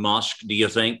Elon Musk, do you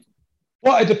think?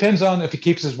 Well, it depends on if he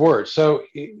keeps his word. So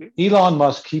Elon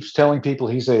Musk keeps telling people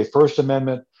he's a First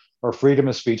Amendment or freedom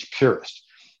of speech purist.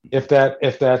 If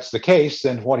that's the case,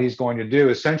 then what he's going to do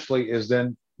essentially is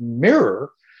then mirror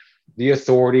the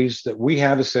authorities that we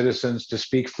have as citizens to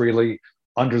speak freely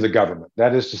under the government.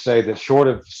 That is to say that short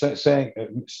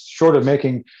of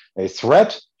making a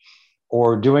threat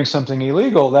or doing something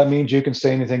illegal, that means you can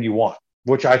say anything you want,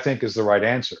 which I think is the right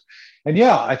answer. And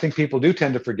I think people do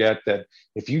tend to forget that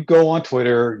if you go on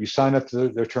Twitter, you sign up to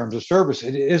their terms of service,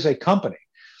 it is a company.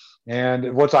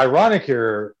 And what's ironic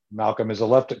here, Malcolm, is the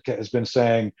left has been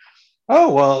saying,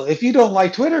 oh, well, if you don't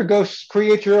like Twitter, go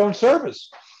create your own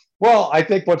service. Well, I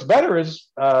think what's better is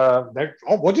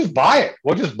we'll just buy it.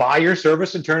 We'll just buy your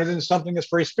service and turn it into something that's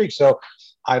free speech. So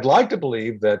I'd like to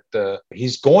believe that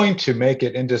he's going to make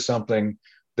it into something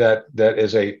that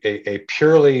is a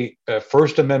purely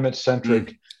First Amendment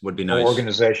centric would be nice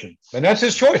organization, and that's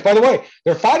his choice. By the way,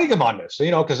 they're fighting him on this,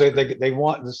 because they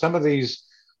want some of these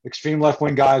extreme left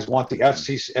wing guys want the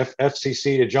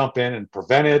FCC to jump in and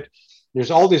prevent it.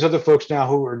 There's all these other folks now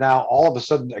who are now all of a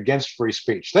sudden against free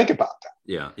speech. Think about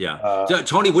that. Yeah.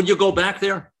 Tony, would you go back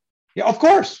there? Yeah, of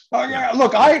course.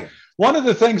 Look, one of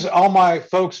the things all my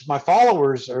folks, my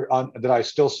followers that I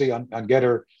still see on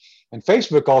Getter and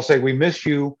Facebook all say, we miss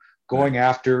you going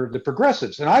after the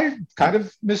progressives. And I kind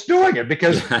of miss doing it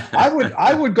because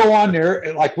I would go on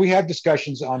there, like we had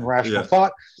discussions on rational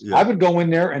thought. Yeah. I would go in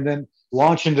there and then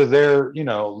launch into their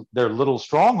little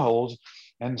strongholds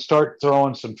and start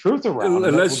throwing some truth around.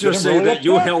 Let's just say that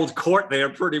you held court there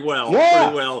pretty well. Yeah.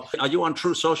 Pretty well. Are you on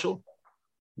True Social?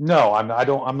 No, I'm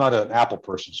not an Apple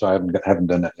person, so I haven't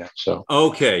done that yet. So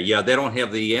okay, yeah, they don't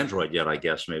have the Android yet, I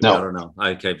guess. Maybe I no. don't know.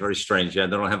 Okay, very strange. Yeah,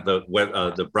 they don't have the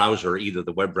web, the browser either,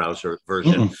 the web browser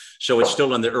version. So it's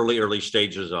still in the early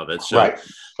stages of it. So, Right.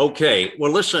 Okay.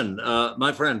 Well, listen,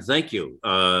 my friend, thank you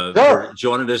Sure. for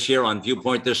joining us here on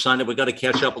Viewpoint this Sunday. We got to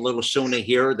catch up a little sooner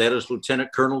here. That is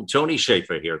Lieutenant Colonel Tony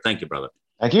Shaffer here. Thank you, brother.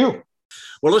 Thank you.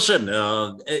 Well, listen,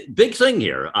 big thing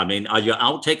here. I mean, are you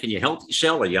out taking your healthy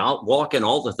cell? Are you out walking?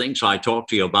 All the things I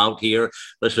talked to you about here.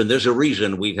 Listen, there's a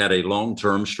reason we've had a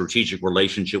long-term strategic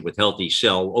relationship with Healthy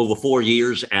Cell over 4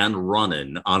 years and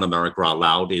running on America Out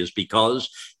Loud is because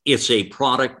it's a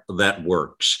product that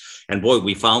works. And boy,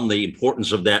 we found the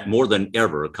importance of that more than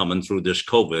ever coming through this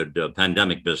COVID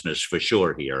pandemic business for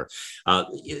sure here.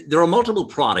 There are multiple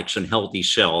products in Healthy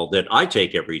Cell that I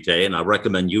take every day, and I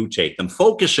recommend you take them.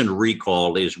 Focus and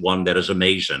Recall is one that is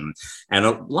amazing. And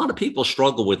a lot of people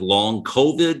struggle with long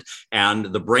COVID and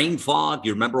the brain fog.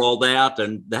 You remember all that?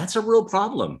 And that's a real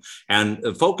problem. And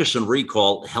Focus and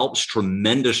Recall helps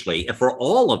tremendously. And for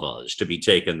all of us to be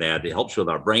taking that, it helps with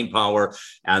our brain power.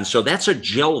 And so that's a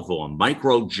gel form,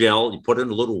 micro gel. You put it in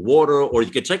a little water, or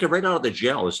you can take it right out of the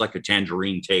gel. It's like a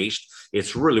tangerine taste.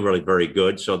 It's really, really very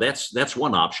good. So that's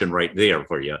one option right there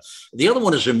for you. The other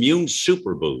one is Immune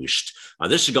Super Boost.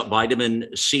 This has got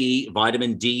vitamin C,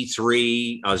 vitamin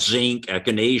D3, zinc,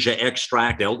 echinacea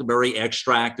extract, elderberry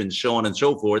extract, and so on and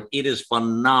so forth. It is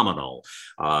phenomenal.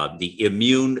 The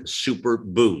Immune Super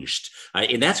Boost.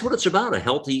 And that's what it's about, a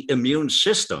healthy immune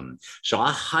system. So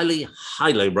I highly,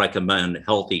 highly recommend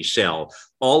Healthy Cell.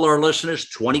 All our listeners,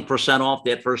 20% off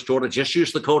that first order. Just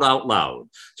use the code OUTLOUD.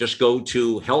 Just go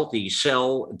to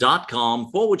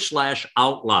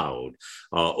healthycell.com/OUTLOUD.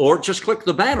 Or just click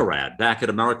the banner ad back at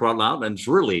America Out Loud. And it's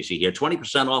real easy here,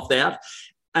 20% off that.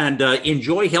 And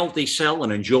enjoy Healthy Cell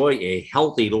and enjoy a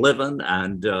healthy living.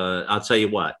 And I'll tell you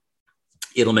what,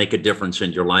 it'll make a difference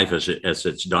in your life as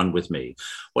it's done with me. I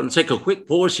want to take a quick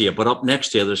pause here, but up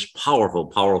next here, this powerful,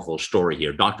 powerful story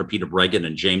here. Dr. Peter Breggin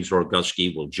and James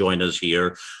Roguski will join us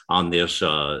here on this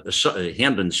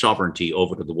handing sovereignty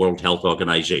over to the World Health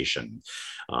Organization.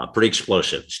 Pretty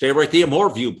explosive. Stay right there. More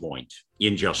Viewpoint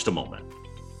in just a moment.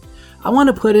 I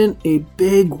want to put in a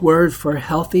big word for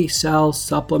Healthy Cell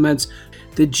supplements.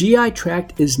 The GI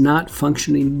tract is not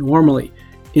functioning normally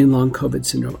in long COVID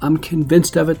syndrome. I'm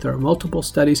convinced of it. There are multiple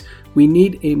studies. We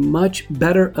need a much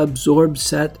better absorbed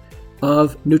set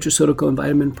of nutraceutical and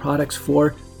vitamin products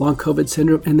for long COVID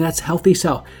syndrome, and that's Healthy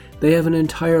Cell. They have an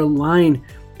entire line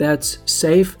that's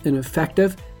safe and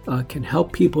effective, can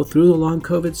help people through the long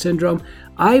COVID syndrome.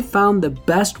 I found the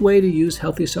best way to use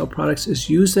Healthy Cell products is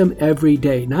use them every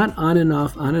day, not on and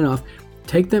off, on and off.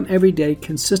 Take them every day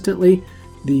consistently.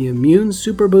 The Immune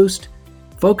Super Boost,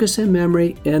 Focus and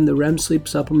Memory, and the REM Sleep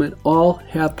Supplement all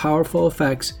have powerful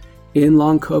effects in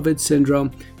long COVID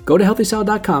syndrome. Go to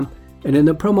healthycell.com and in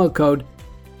the promo code,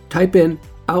 type in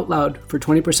OUTLOUD for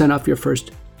 20% off your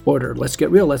first order. Let's get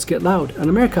real, let's get loud on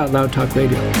America Out Loud Talk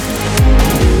Radio.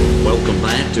 Welcome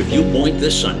back to Viewpoint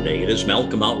this Sunday. It is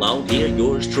Malcolm Out Loud here,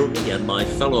 yours truly, and my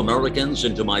fellow Americans,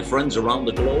 and to my friends around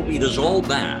the globe. It is all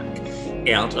back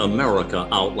at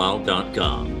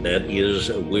AmericaOutloud.com. That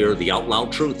is where the out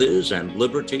loud truth is, and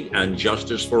liberty and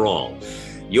justice for all.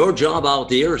 Your job out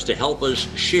there is to help us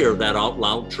share that out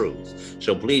loud truth.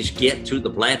 So please get to the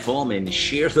platform and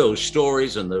share those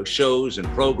stories and those shows and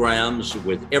programs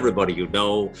with everybody you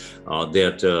know,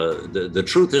 that the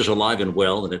truth is alive and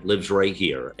well, and it lives right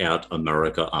here at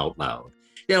America Out Loud.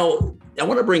 Now, I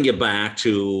want to bring you back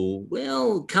to,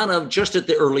 well, kind of just at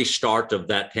the early start of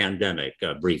that pandemic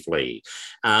briefly.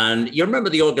 And you remember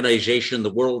the organization,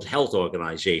 the World Health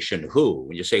Organization, WHO.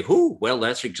 When you say WHO, well,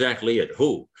 that's exactly it,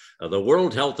 WHO. The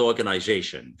World Health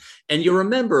Organization. And you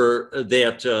remember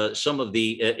that some of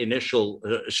the initial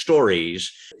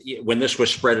stories, when this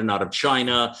was spreading out of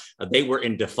China, they were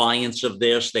in defiance of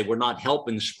this. They were not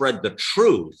helping spread the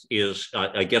truth is,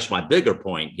 I guess, my bigger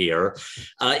point here.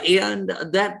 And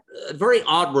that very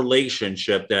odd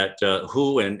relationship that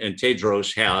WHO and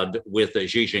Tedros had with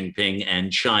Xi Jinping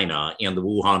and China and the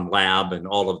Wuhan lab and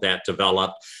all of that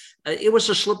developed. It was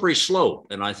a slippery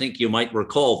slope, and I think you might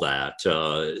recall that.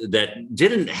 That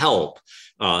didn't help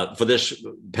for this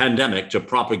pandemic to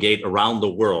propagate around the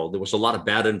world. There was a lot of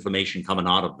bad information coming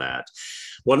out of that.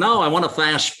 Well, now I want to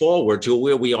fast forward to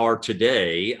where we are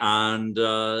today, and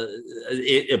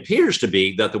it appears to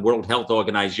be that the World Health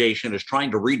Organization is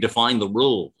trying to redefine the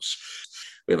rules.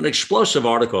 We have an explosive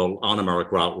article on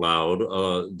America Out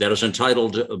Loud that is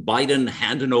entitled Biden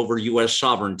Handing Over U.S.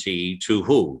 Sovereignty to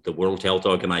Who? The World Health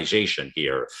Organization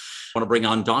here. I want to bring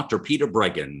on Dr. Peter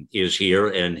Breggin is here,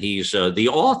 and he's the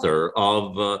author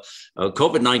of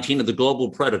COVID-19 and the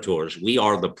Global Predators. We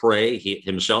Are the Prey. He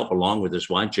himself, along with his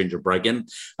wife, Ginger Breggin,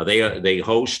 they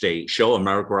host a show,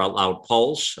 America Out Loud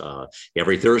Pulse,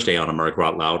 every Thursday on America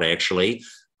Out Loud, actually.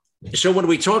 So when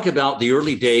we talk about the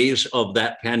early days of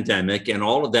that pandemic and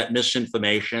all of that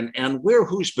misinformation and where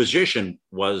whose position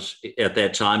was at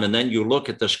that time, and then you look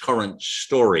at this current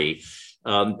story,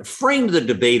 frame the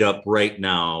debate up right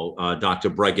now,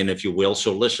 Dr. Breggin, if you will,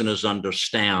 so listeners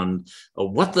understand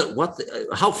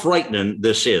how frightening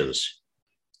this is.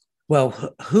 Well,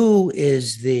 WHO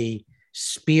is the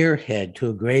spearhead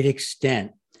to a great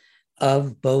extent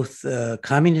of both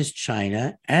communist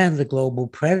China and the global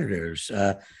predators,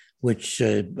 which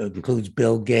includes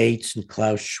Bill Gates and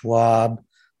Klaus Schwab,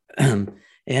 and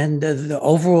the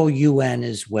overall UN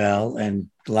as well,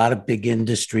 and a lot of big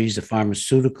industries, the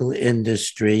pharmaceutical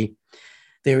industry.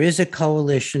 There is a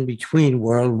coalition between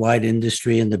worldwide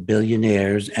industry and the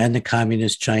billionaires and the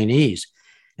communist Chinese,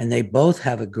 and they both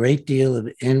have a great deal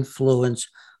of influence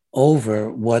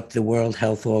over what the World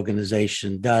Health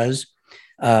Organization does.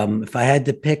 If I had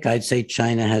to pick, I'd say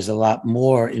China has a lot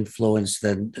more influence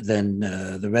than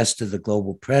the rest of the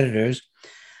global predators.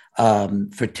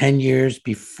 For 10 years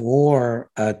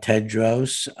before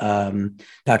Tedros,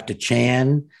 Dr.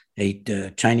 Chan,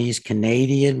 a Chinese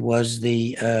Canadian, was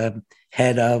the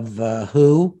head of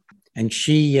WHO, and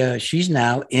she's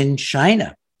now in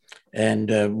China and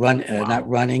not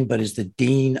running, but is the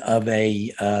dean of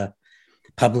a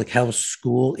public health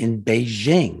school in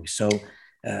Beijing. So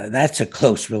that's a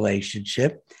close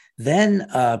relationship. Then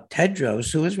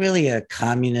Tedros, who was really a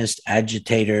communist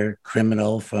agitator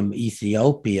criminal from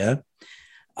Ethiopia,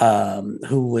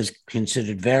 who was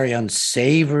considered very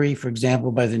unsavory, for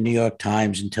example, by the New York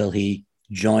Times until he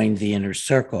joined the inner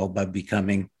circle by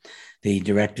becoming the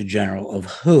director general of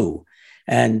WHO.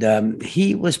 And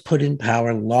he was put in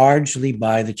power largely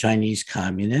by the Chinese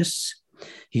communists.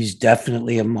 He's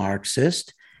definitely a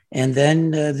Marxist. And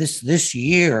then this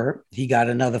year, he got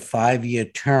another 5-year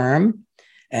term,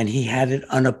 and he had it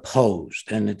unopposed.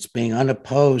 And it's being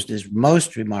unopposed is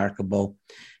most remarkable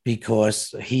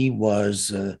because he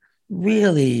was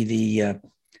really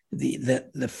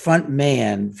the front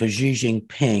man for Xi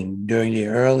Jinping during the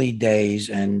early days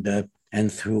and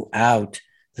throughout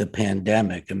the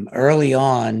pandemic. And early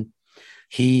on,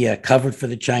 he covered for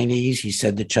the Chinese. He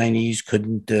said the Chinese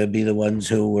couldn't be the ones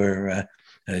who were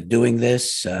doing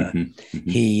this.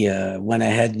 He went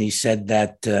ahead and he said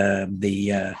that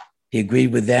he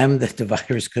agreed with them that the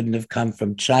virus couldn't have come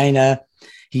from China.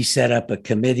 He set up a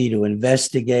committee to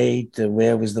investigate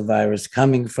where was the virus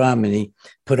coming from, and he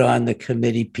put on the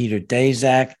committee Peter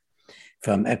Daszak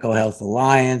from EcoHealth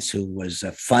Alliance, who was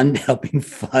helping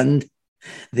fund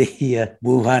the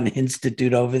Wuhan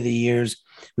Institute over the years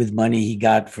with money he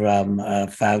got from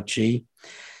Fauci.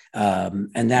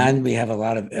 And then we have a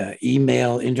lot of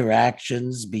email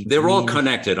interactions. They're all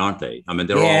connected, aren't they? I mean,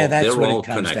 they're all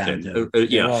connected.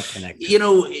 They're all connected. You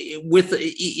know,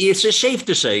 it's safe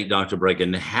to say, Dr.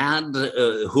 Breggin, had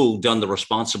WHO done the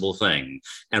responsible thing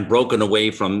and broken away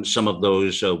from some of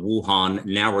those Wuhan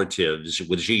narratives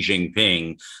with Xi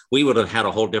Jinping, we would have had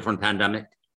a whole different pandemic.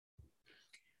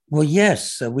 Well,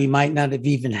 yes, we might not have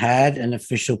even had an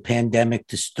official pandemic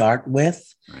to start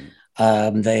with. Right.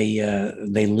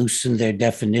 They loosened their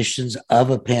definitions of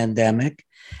a pandemic,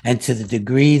 and to the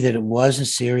degree that it was a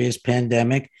serious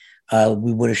pandemic,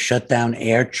 we would have shut down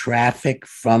air traffic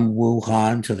from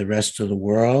Wuhan to the rest of the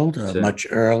world much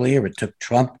earlier. It took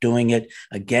Trump doing it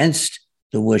against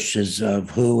the wishes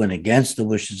of WHO and against the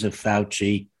wishes of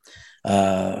Fauci,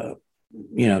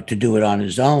 to do it on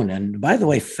his own. And by the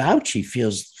way, Fauci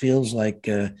feels like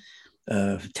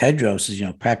Tedros is,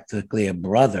 practically a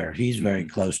brother. He's very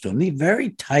close to him. He's very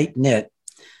tight-knit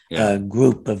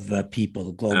group of people,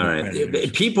 the global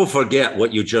predators. People forget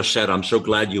what you just said. I'm so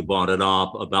glad you brought it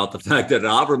up about the fact that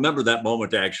I remember that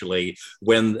moment, actually,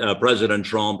 when President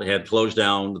Trump had closed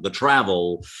down the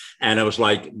travel, and it was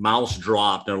like mouths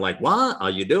dropped. They're like, what are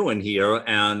you doing here?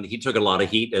 And he took a lot of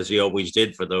heat, as he always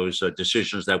did, for those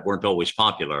decisions that weren't always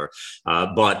popular.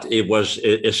 But it was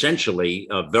essentially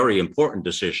a very important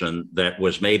decision that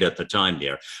was made at the time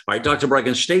there. All right, Dr.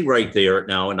 Breggin, stay right there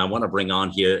now. And I want to bring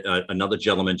on here another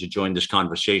gentleman, to join this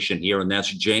conversation here, and that's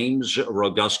James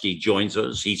Roguski joins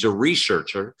us. He's a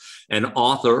researcher, an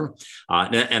author,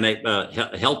 and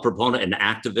a health proponent and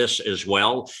activist as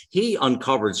well. He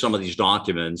uncovered some of these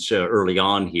documents early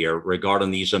on here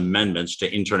regarding these amendments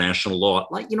to international law.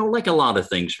 Like a lot of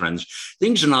things, friends,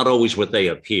 things are not always what they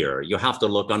appear. You have to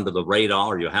look under the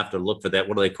radar. You have to look for that,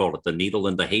 what do they call it, the needle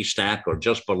in the haystack, or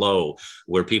just below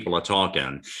where people are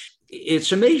talking.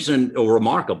 It's amazing or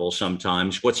remarkable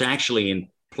sometimes what's actually in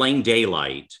plain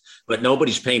daylight, but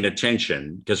nobody's paying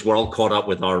attention because we're all caught up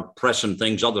with our pressing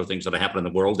things, other things that are happening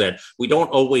in the world, that we don't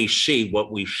always see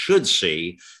what we should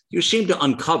see. You seem to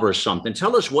uncover something.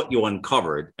 Tell us what you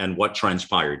uncovered and what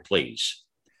transpired, please.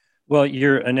 Well,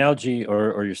 your analogy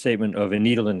or your statement of a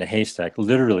needle in the haystack,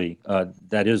 literally,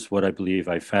 that is what I believe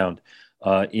I found.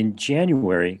 In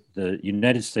January, the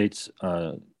United States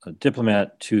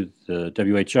diplomat to the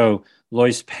WHO,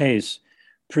 Lois Pace,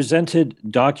 presented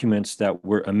documents that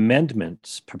were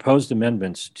proposed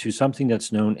amendments to something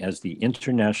that's known as the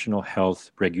International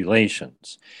Health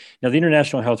Regulations. Now, the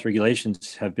International Health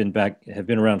Regulations have been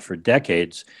around for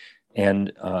decades,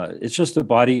 and it's just a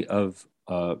body of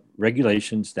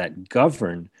regulations that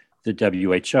govern the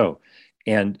WHO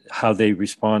and how they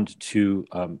respond to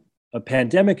a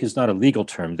pandemic is not a legal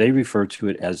term. They refer to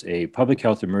it as a public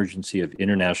health emergency of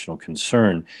international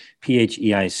concern,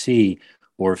 PHEIC,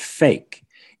 or FAKE.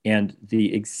 And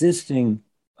the existing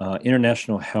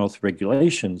international health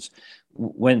regulations,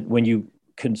 when you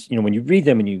read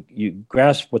them and you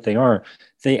grasp what they are,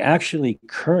 they actually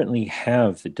currently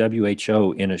have the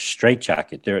WHO in a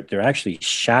straitjacket. They're actually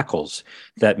shackles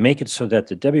that make it so that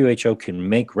the WHO can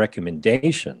make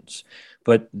recommendations,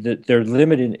 but they're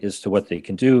limited as to what they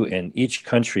can do. And each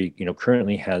country,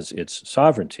 currently has its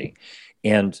sovereignty.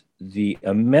 And the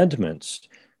amendments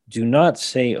do not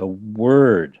say a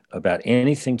word about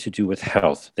anything to do with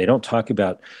health. They don't talk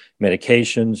about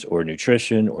medications or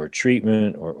nutrition or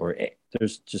treatment or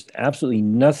there's just absolutely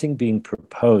nothing being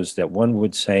proposed that one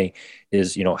would say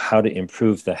is, how to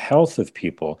improve the health of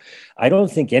people. I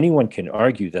don't think anyone can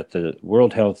argue that the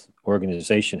World Health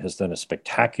Organization has done a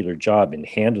spectacular job in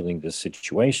handling this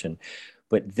situation,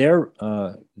 but the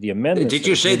amendments. Did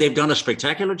you say they've done a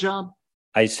spectacular job?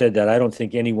 I said that I don't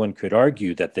think anyone could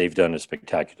argue that they've done a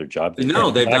spectacular job.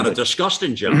 No, they've done a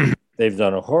disgusting job. They've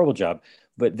done a horrible job.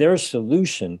 But their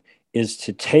solution is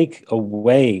to take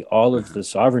away all of the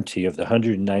sovereignty of the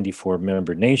 194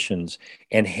 member nations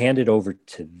and hand it over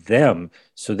to them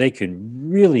so they can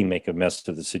really make a mess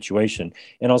of the situation.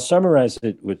 And I'll summarize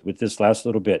it with this last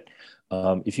little bit.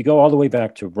 If you go all the way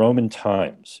back to Roman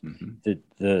times,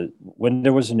 when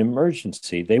there was an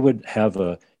emergency, they would have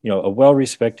a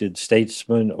well-respected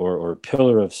statesman or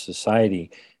pillar of society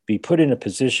be put in a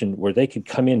position where they could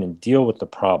come in and deal with the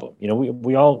problem.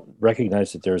 We all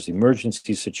recognize that there's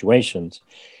emergency situations,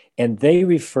 and they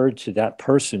referred to that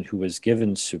person who was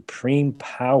given supreme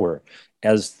power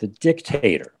as the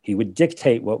dictator. He would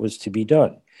dictate what was to be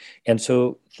done. And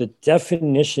so the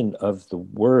definition of the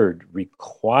word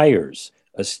requires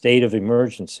a state of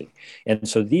emergency. And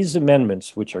so these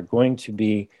amendments, which are going to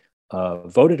be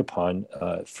voted upon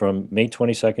from May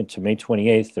 22nd to May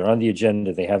 28th, they're on the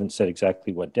agenda. They haven't said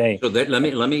exactly what day. So let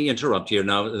me interrupt here.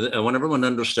 Now, I want everyone to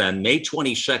understand, May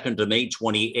 22nd to May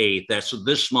 28th, that's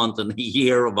this month in the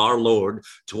year of our Lord,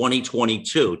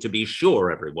 2022. To be sure,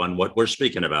 everyone, what we're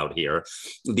speaking about here,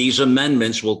 these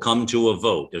amendments will come to a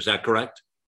vote. Is that correct?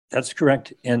 That's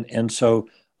correct. And so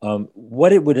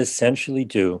what it would essentially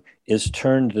do is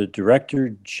turn the Director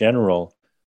General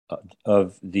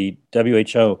of the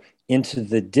WHO into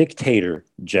the Dictator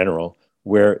General,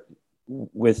 where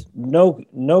with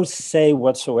no say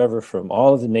whatsoever from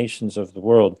all of the nations of the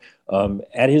world,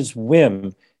 at his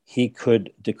whim, he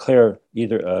could declare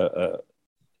either a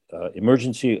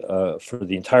emergency for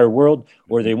the entire world,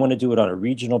 or they want to do it on a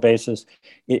regional basis.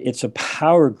 It's a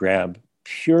power grab,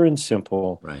 pure and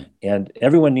simple. Right. And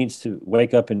everyone needs to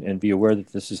wake up and be aware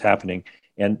that this is happening.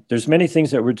 And there's many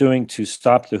things that we're doing to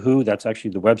stop the WHO. That's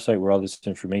actually the website where all this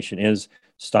information is,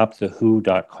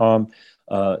 stopthewho.com.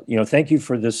 Thank you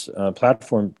for this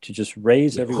platform to just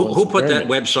raise everyone. Who put that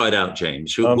website out,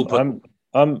 James?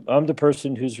 I'm the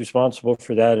person who's responsible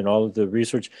for that and all of the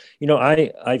research.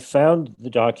 I found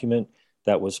the document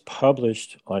that was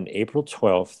published on April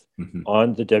 12th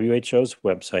on the WHO's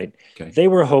website. Okay. They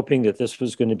were hoping that this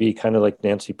was going to be kind of like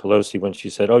Nancy Pelosi when she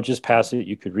said, "Oh, just pass it.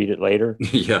 You could read it later."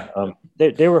 Yeah.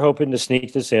 They were hoping to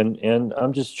sneak this in, and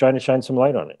I'm just trying to shine some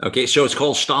light on it. Okay, so it's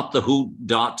called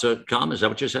stopthewho.com. Is that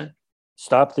what you said?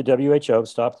 Stop the WHO,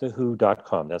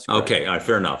 stopthewho.com. That's correct. Okay, all right,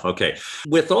 fair enough. Okay.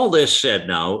 With all this said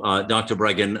now, Dr.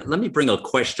 Breggin, let me bring a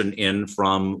question in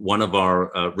from one of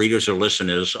our readers or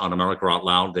listeners on America Out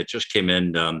Loud that just came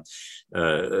in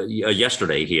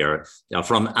yesterday here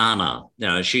from Anna.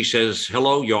 She says,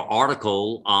 hello, your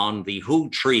article on the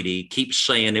WHO treaty keeps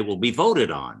saying it will be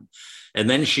voted on. And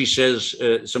then she says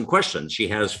some questions she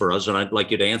has for us, and I'd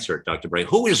like you to answer it, Dr. Bray.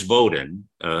 Who is voting?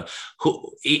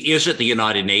 Who is it? The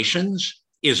United Nations?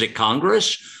 Is it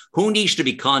Congress? Who needs to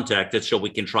be contacted so we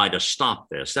can try to stop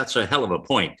this? That's a hell of a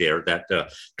point there, that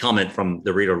comment from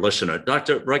the reader listener.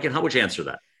 Dr. Breggin, how would you answer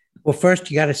that? Well, first,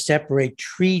 you got to separate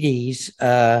treaties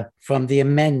from the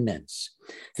amendments.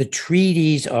 The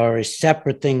treaties are a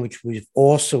separate thing, which we've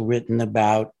also written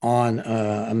about on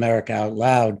America Out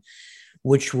Loud,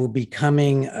 which will be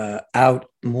coming out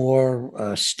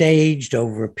more staged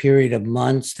over a period of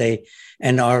months. They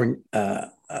are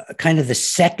kind of the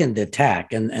second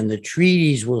attack, and the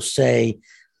treaties will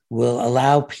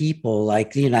allow people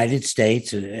like the United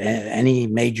States, any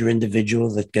major individual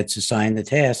that gets assigned the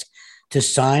task, to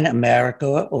sign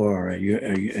America or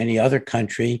any other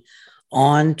country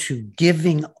on to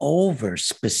giving over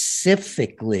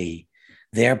specifically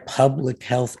their public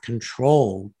health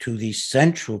control to the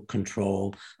central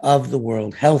control of the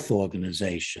World Health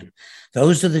Organization.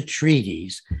 Those are the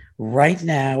treaties. Right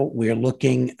now, we're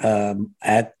looking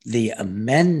at the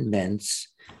amendments,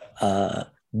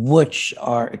 which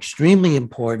are extremely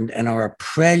important and are a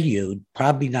prelude,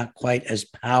 probably not quite as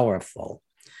powerful.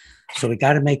 So we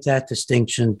got to make that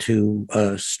distinction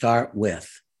to start with.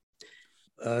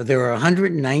 There are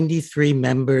 193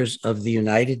 members of the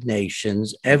United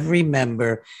Nations. Every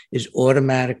member is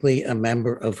automatically a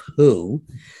member of WHO.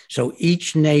 So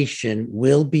each nation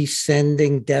will be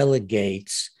sending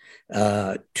delegates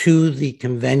to the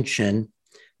convention,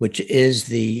 which is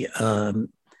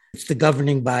it's the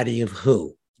governing body of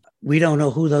WHO. We don't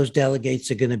know who those delegates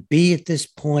are going to be at this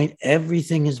point.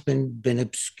 Everything has been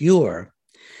obscure,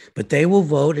 but they will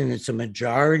vote, and it's a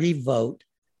majority vote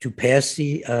to pass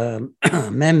the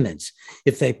amendments.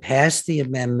 If they pass the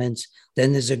amendments,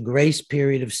 then there's a grace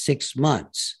period of 6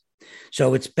 months.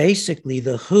 So it's basically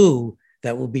the WHO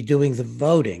that will be doing the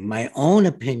voting. My own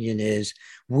opinion is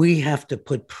we have to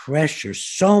put pressure,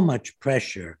 so much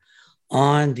pressure,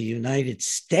 on the United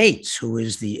States, who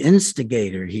is the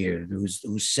instigator here,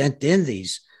 who sent in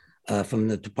these from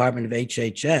the Department of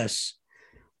HHS,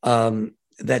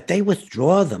 that they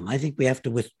withdraw them. I think we have to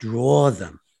withdraw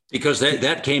them. Because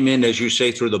that came in, as you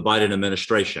say, through the Biden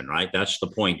administration, right? That's the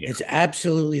point here. It's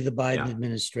absolutely the Biden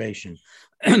administration.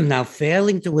 Now,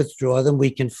 failing to withdraw them,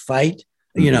 we can fight,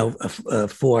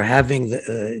 for having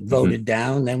voted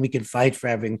down. Then we can fight for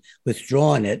having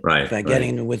withdrawn it, by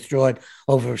getting to withdraw it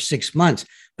over 6 months.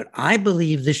 But I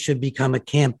believe this should become a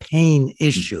campaign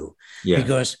issue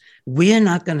because we're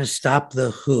not going to stop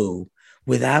the WHO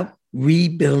without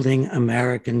rebuilding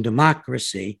American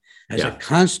democracy as a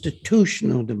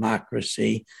constitutional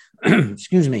democracy,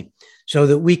 excuse me, so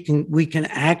that we can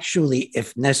actually,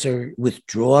 if necessary,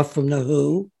 withdraw from the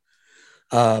WHO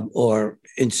or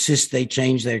insist they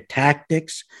change their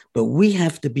tactics. But we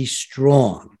have to be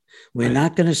strong. We're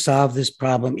not going to solve this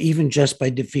problem even just by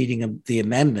defeating the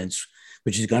amendments,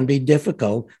 which is going to be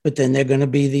difficult, but then they're going to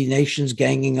be the nations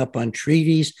ganging up on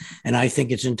treaties. And I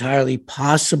think it's entirely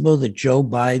possible that Joe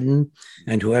Biden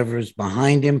and whoever is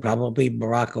behind him, probably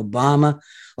Barack Obama,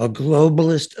 are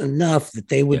globalist enough that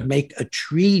they would make a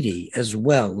treaty as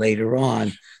well later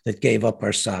on that gave up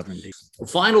our sovereignty.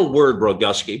 Final word,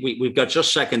 Roguski. We've got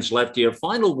just seconds left here.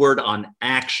 Final word on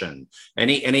action.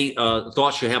 Any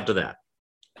thoughts you have to that?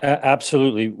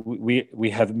 Absolutely. We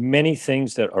have many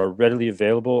things that are readily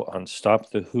available on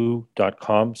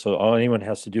stopthewho.com. So all anyone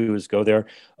has to do is go there.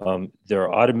 There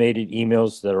are automated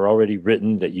emails that are already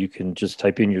written that you can just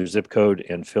type in your zip code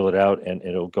and fill it out, and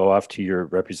it'll go off to your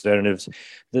representatives.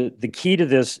 The key to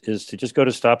this is to just go to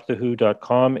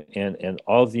stopthewho.com, and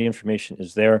all of the information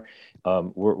is there.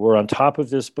 We're on top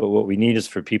of this, but what we need is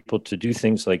for people to do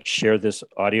things like share this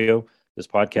audio, this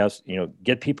podcast,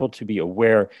 get people to be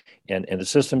aware, and the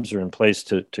systems are in place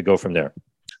to go from there.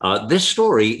 This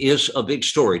story is a big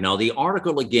story. Now, the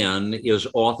article, again, is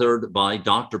authored by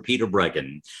Dr. Peter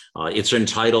Breggin. It's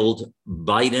entitled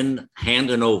Biden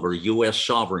Handing Over U.S.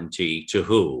 Sovereignty to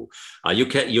WHO.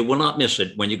 You will not miss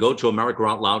it when you go to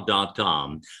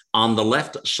AmericaOutloud.com. On the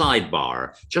left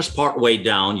sidebar, just partway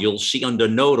down, you'll see under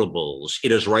Notables.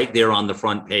 It is right there on the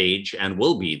front page and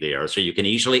will be there, so you can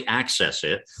easily access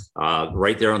it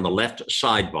right there on the left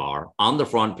sidebar on the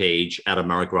front page at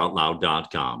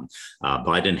AmericaOutloud.com.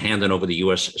 Biden handing over the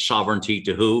U.S. sovereignty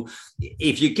to who?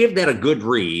 If you give that a good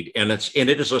read, and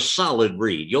it is a solid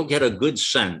read, you'll get a good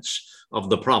sense of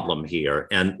the problem here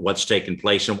and what's taken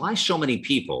place and why so many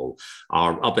people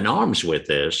are up in arms with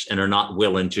this and are not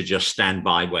willing to just stand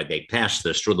by while they pass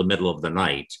this through the middle of the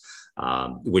night,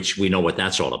 which we know what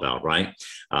that's all about, right?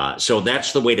 So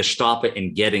that's the way to stop it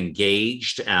and get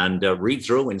engaged and read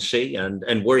through and see.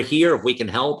 And we're here if we can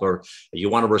help, or you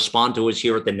want to respond to us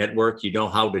here at the network, you know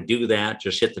how to do that.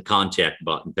 Just hit the contact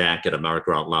button back at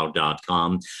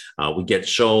AmericaOutloud.com. We get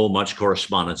so much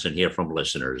correspondence in here from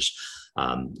listeners.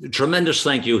 Tremendous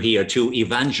thank you here to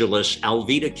Evangelist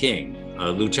Alveda King,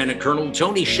 Lieutenant Colonel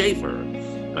Tony Schaefer,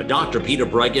 Dr. Peter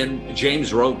Breggin,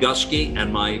 James Roguski,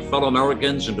 and my fellow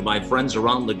Americans, and to my friends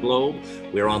around the globe.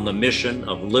 We're on the mission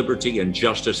of liberty and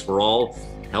justice for all.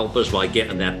 Help us by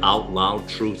getting that out loud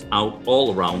truth out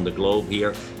all around the globe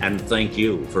here. And thank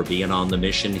you for being on the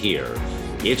mission here.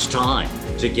 It's time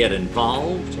to get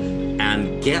involved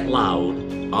and get loud,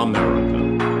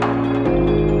 America.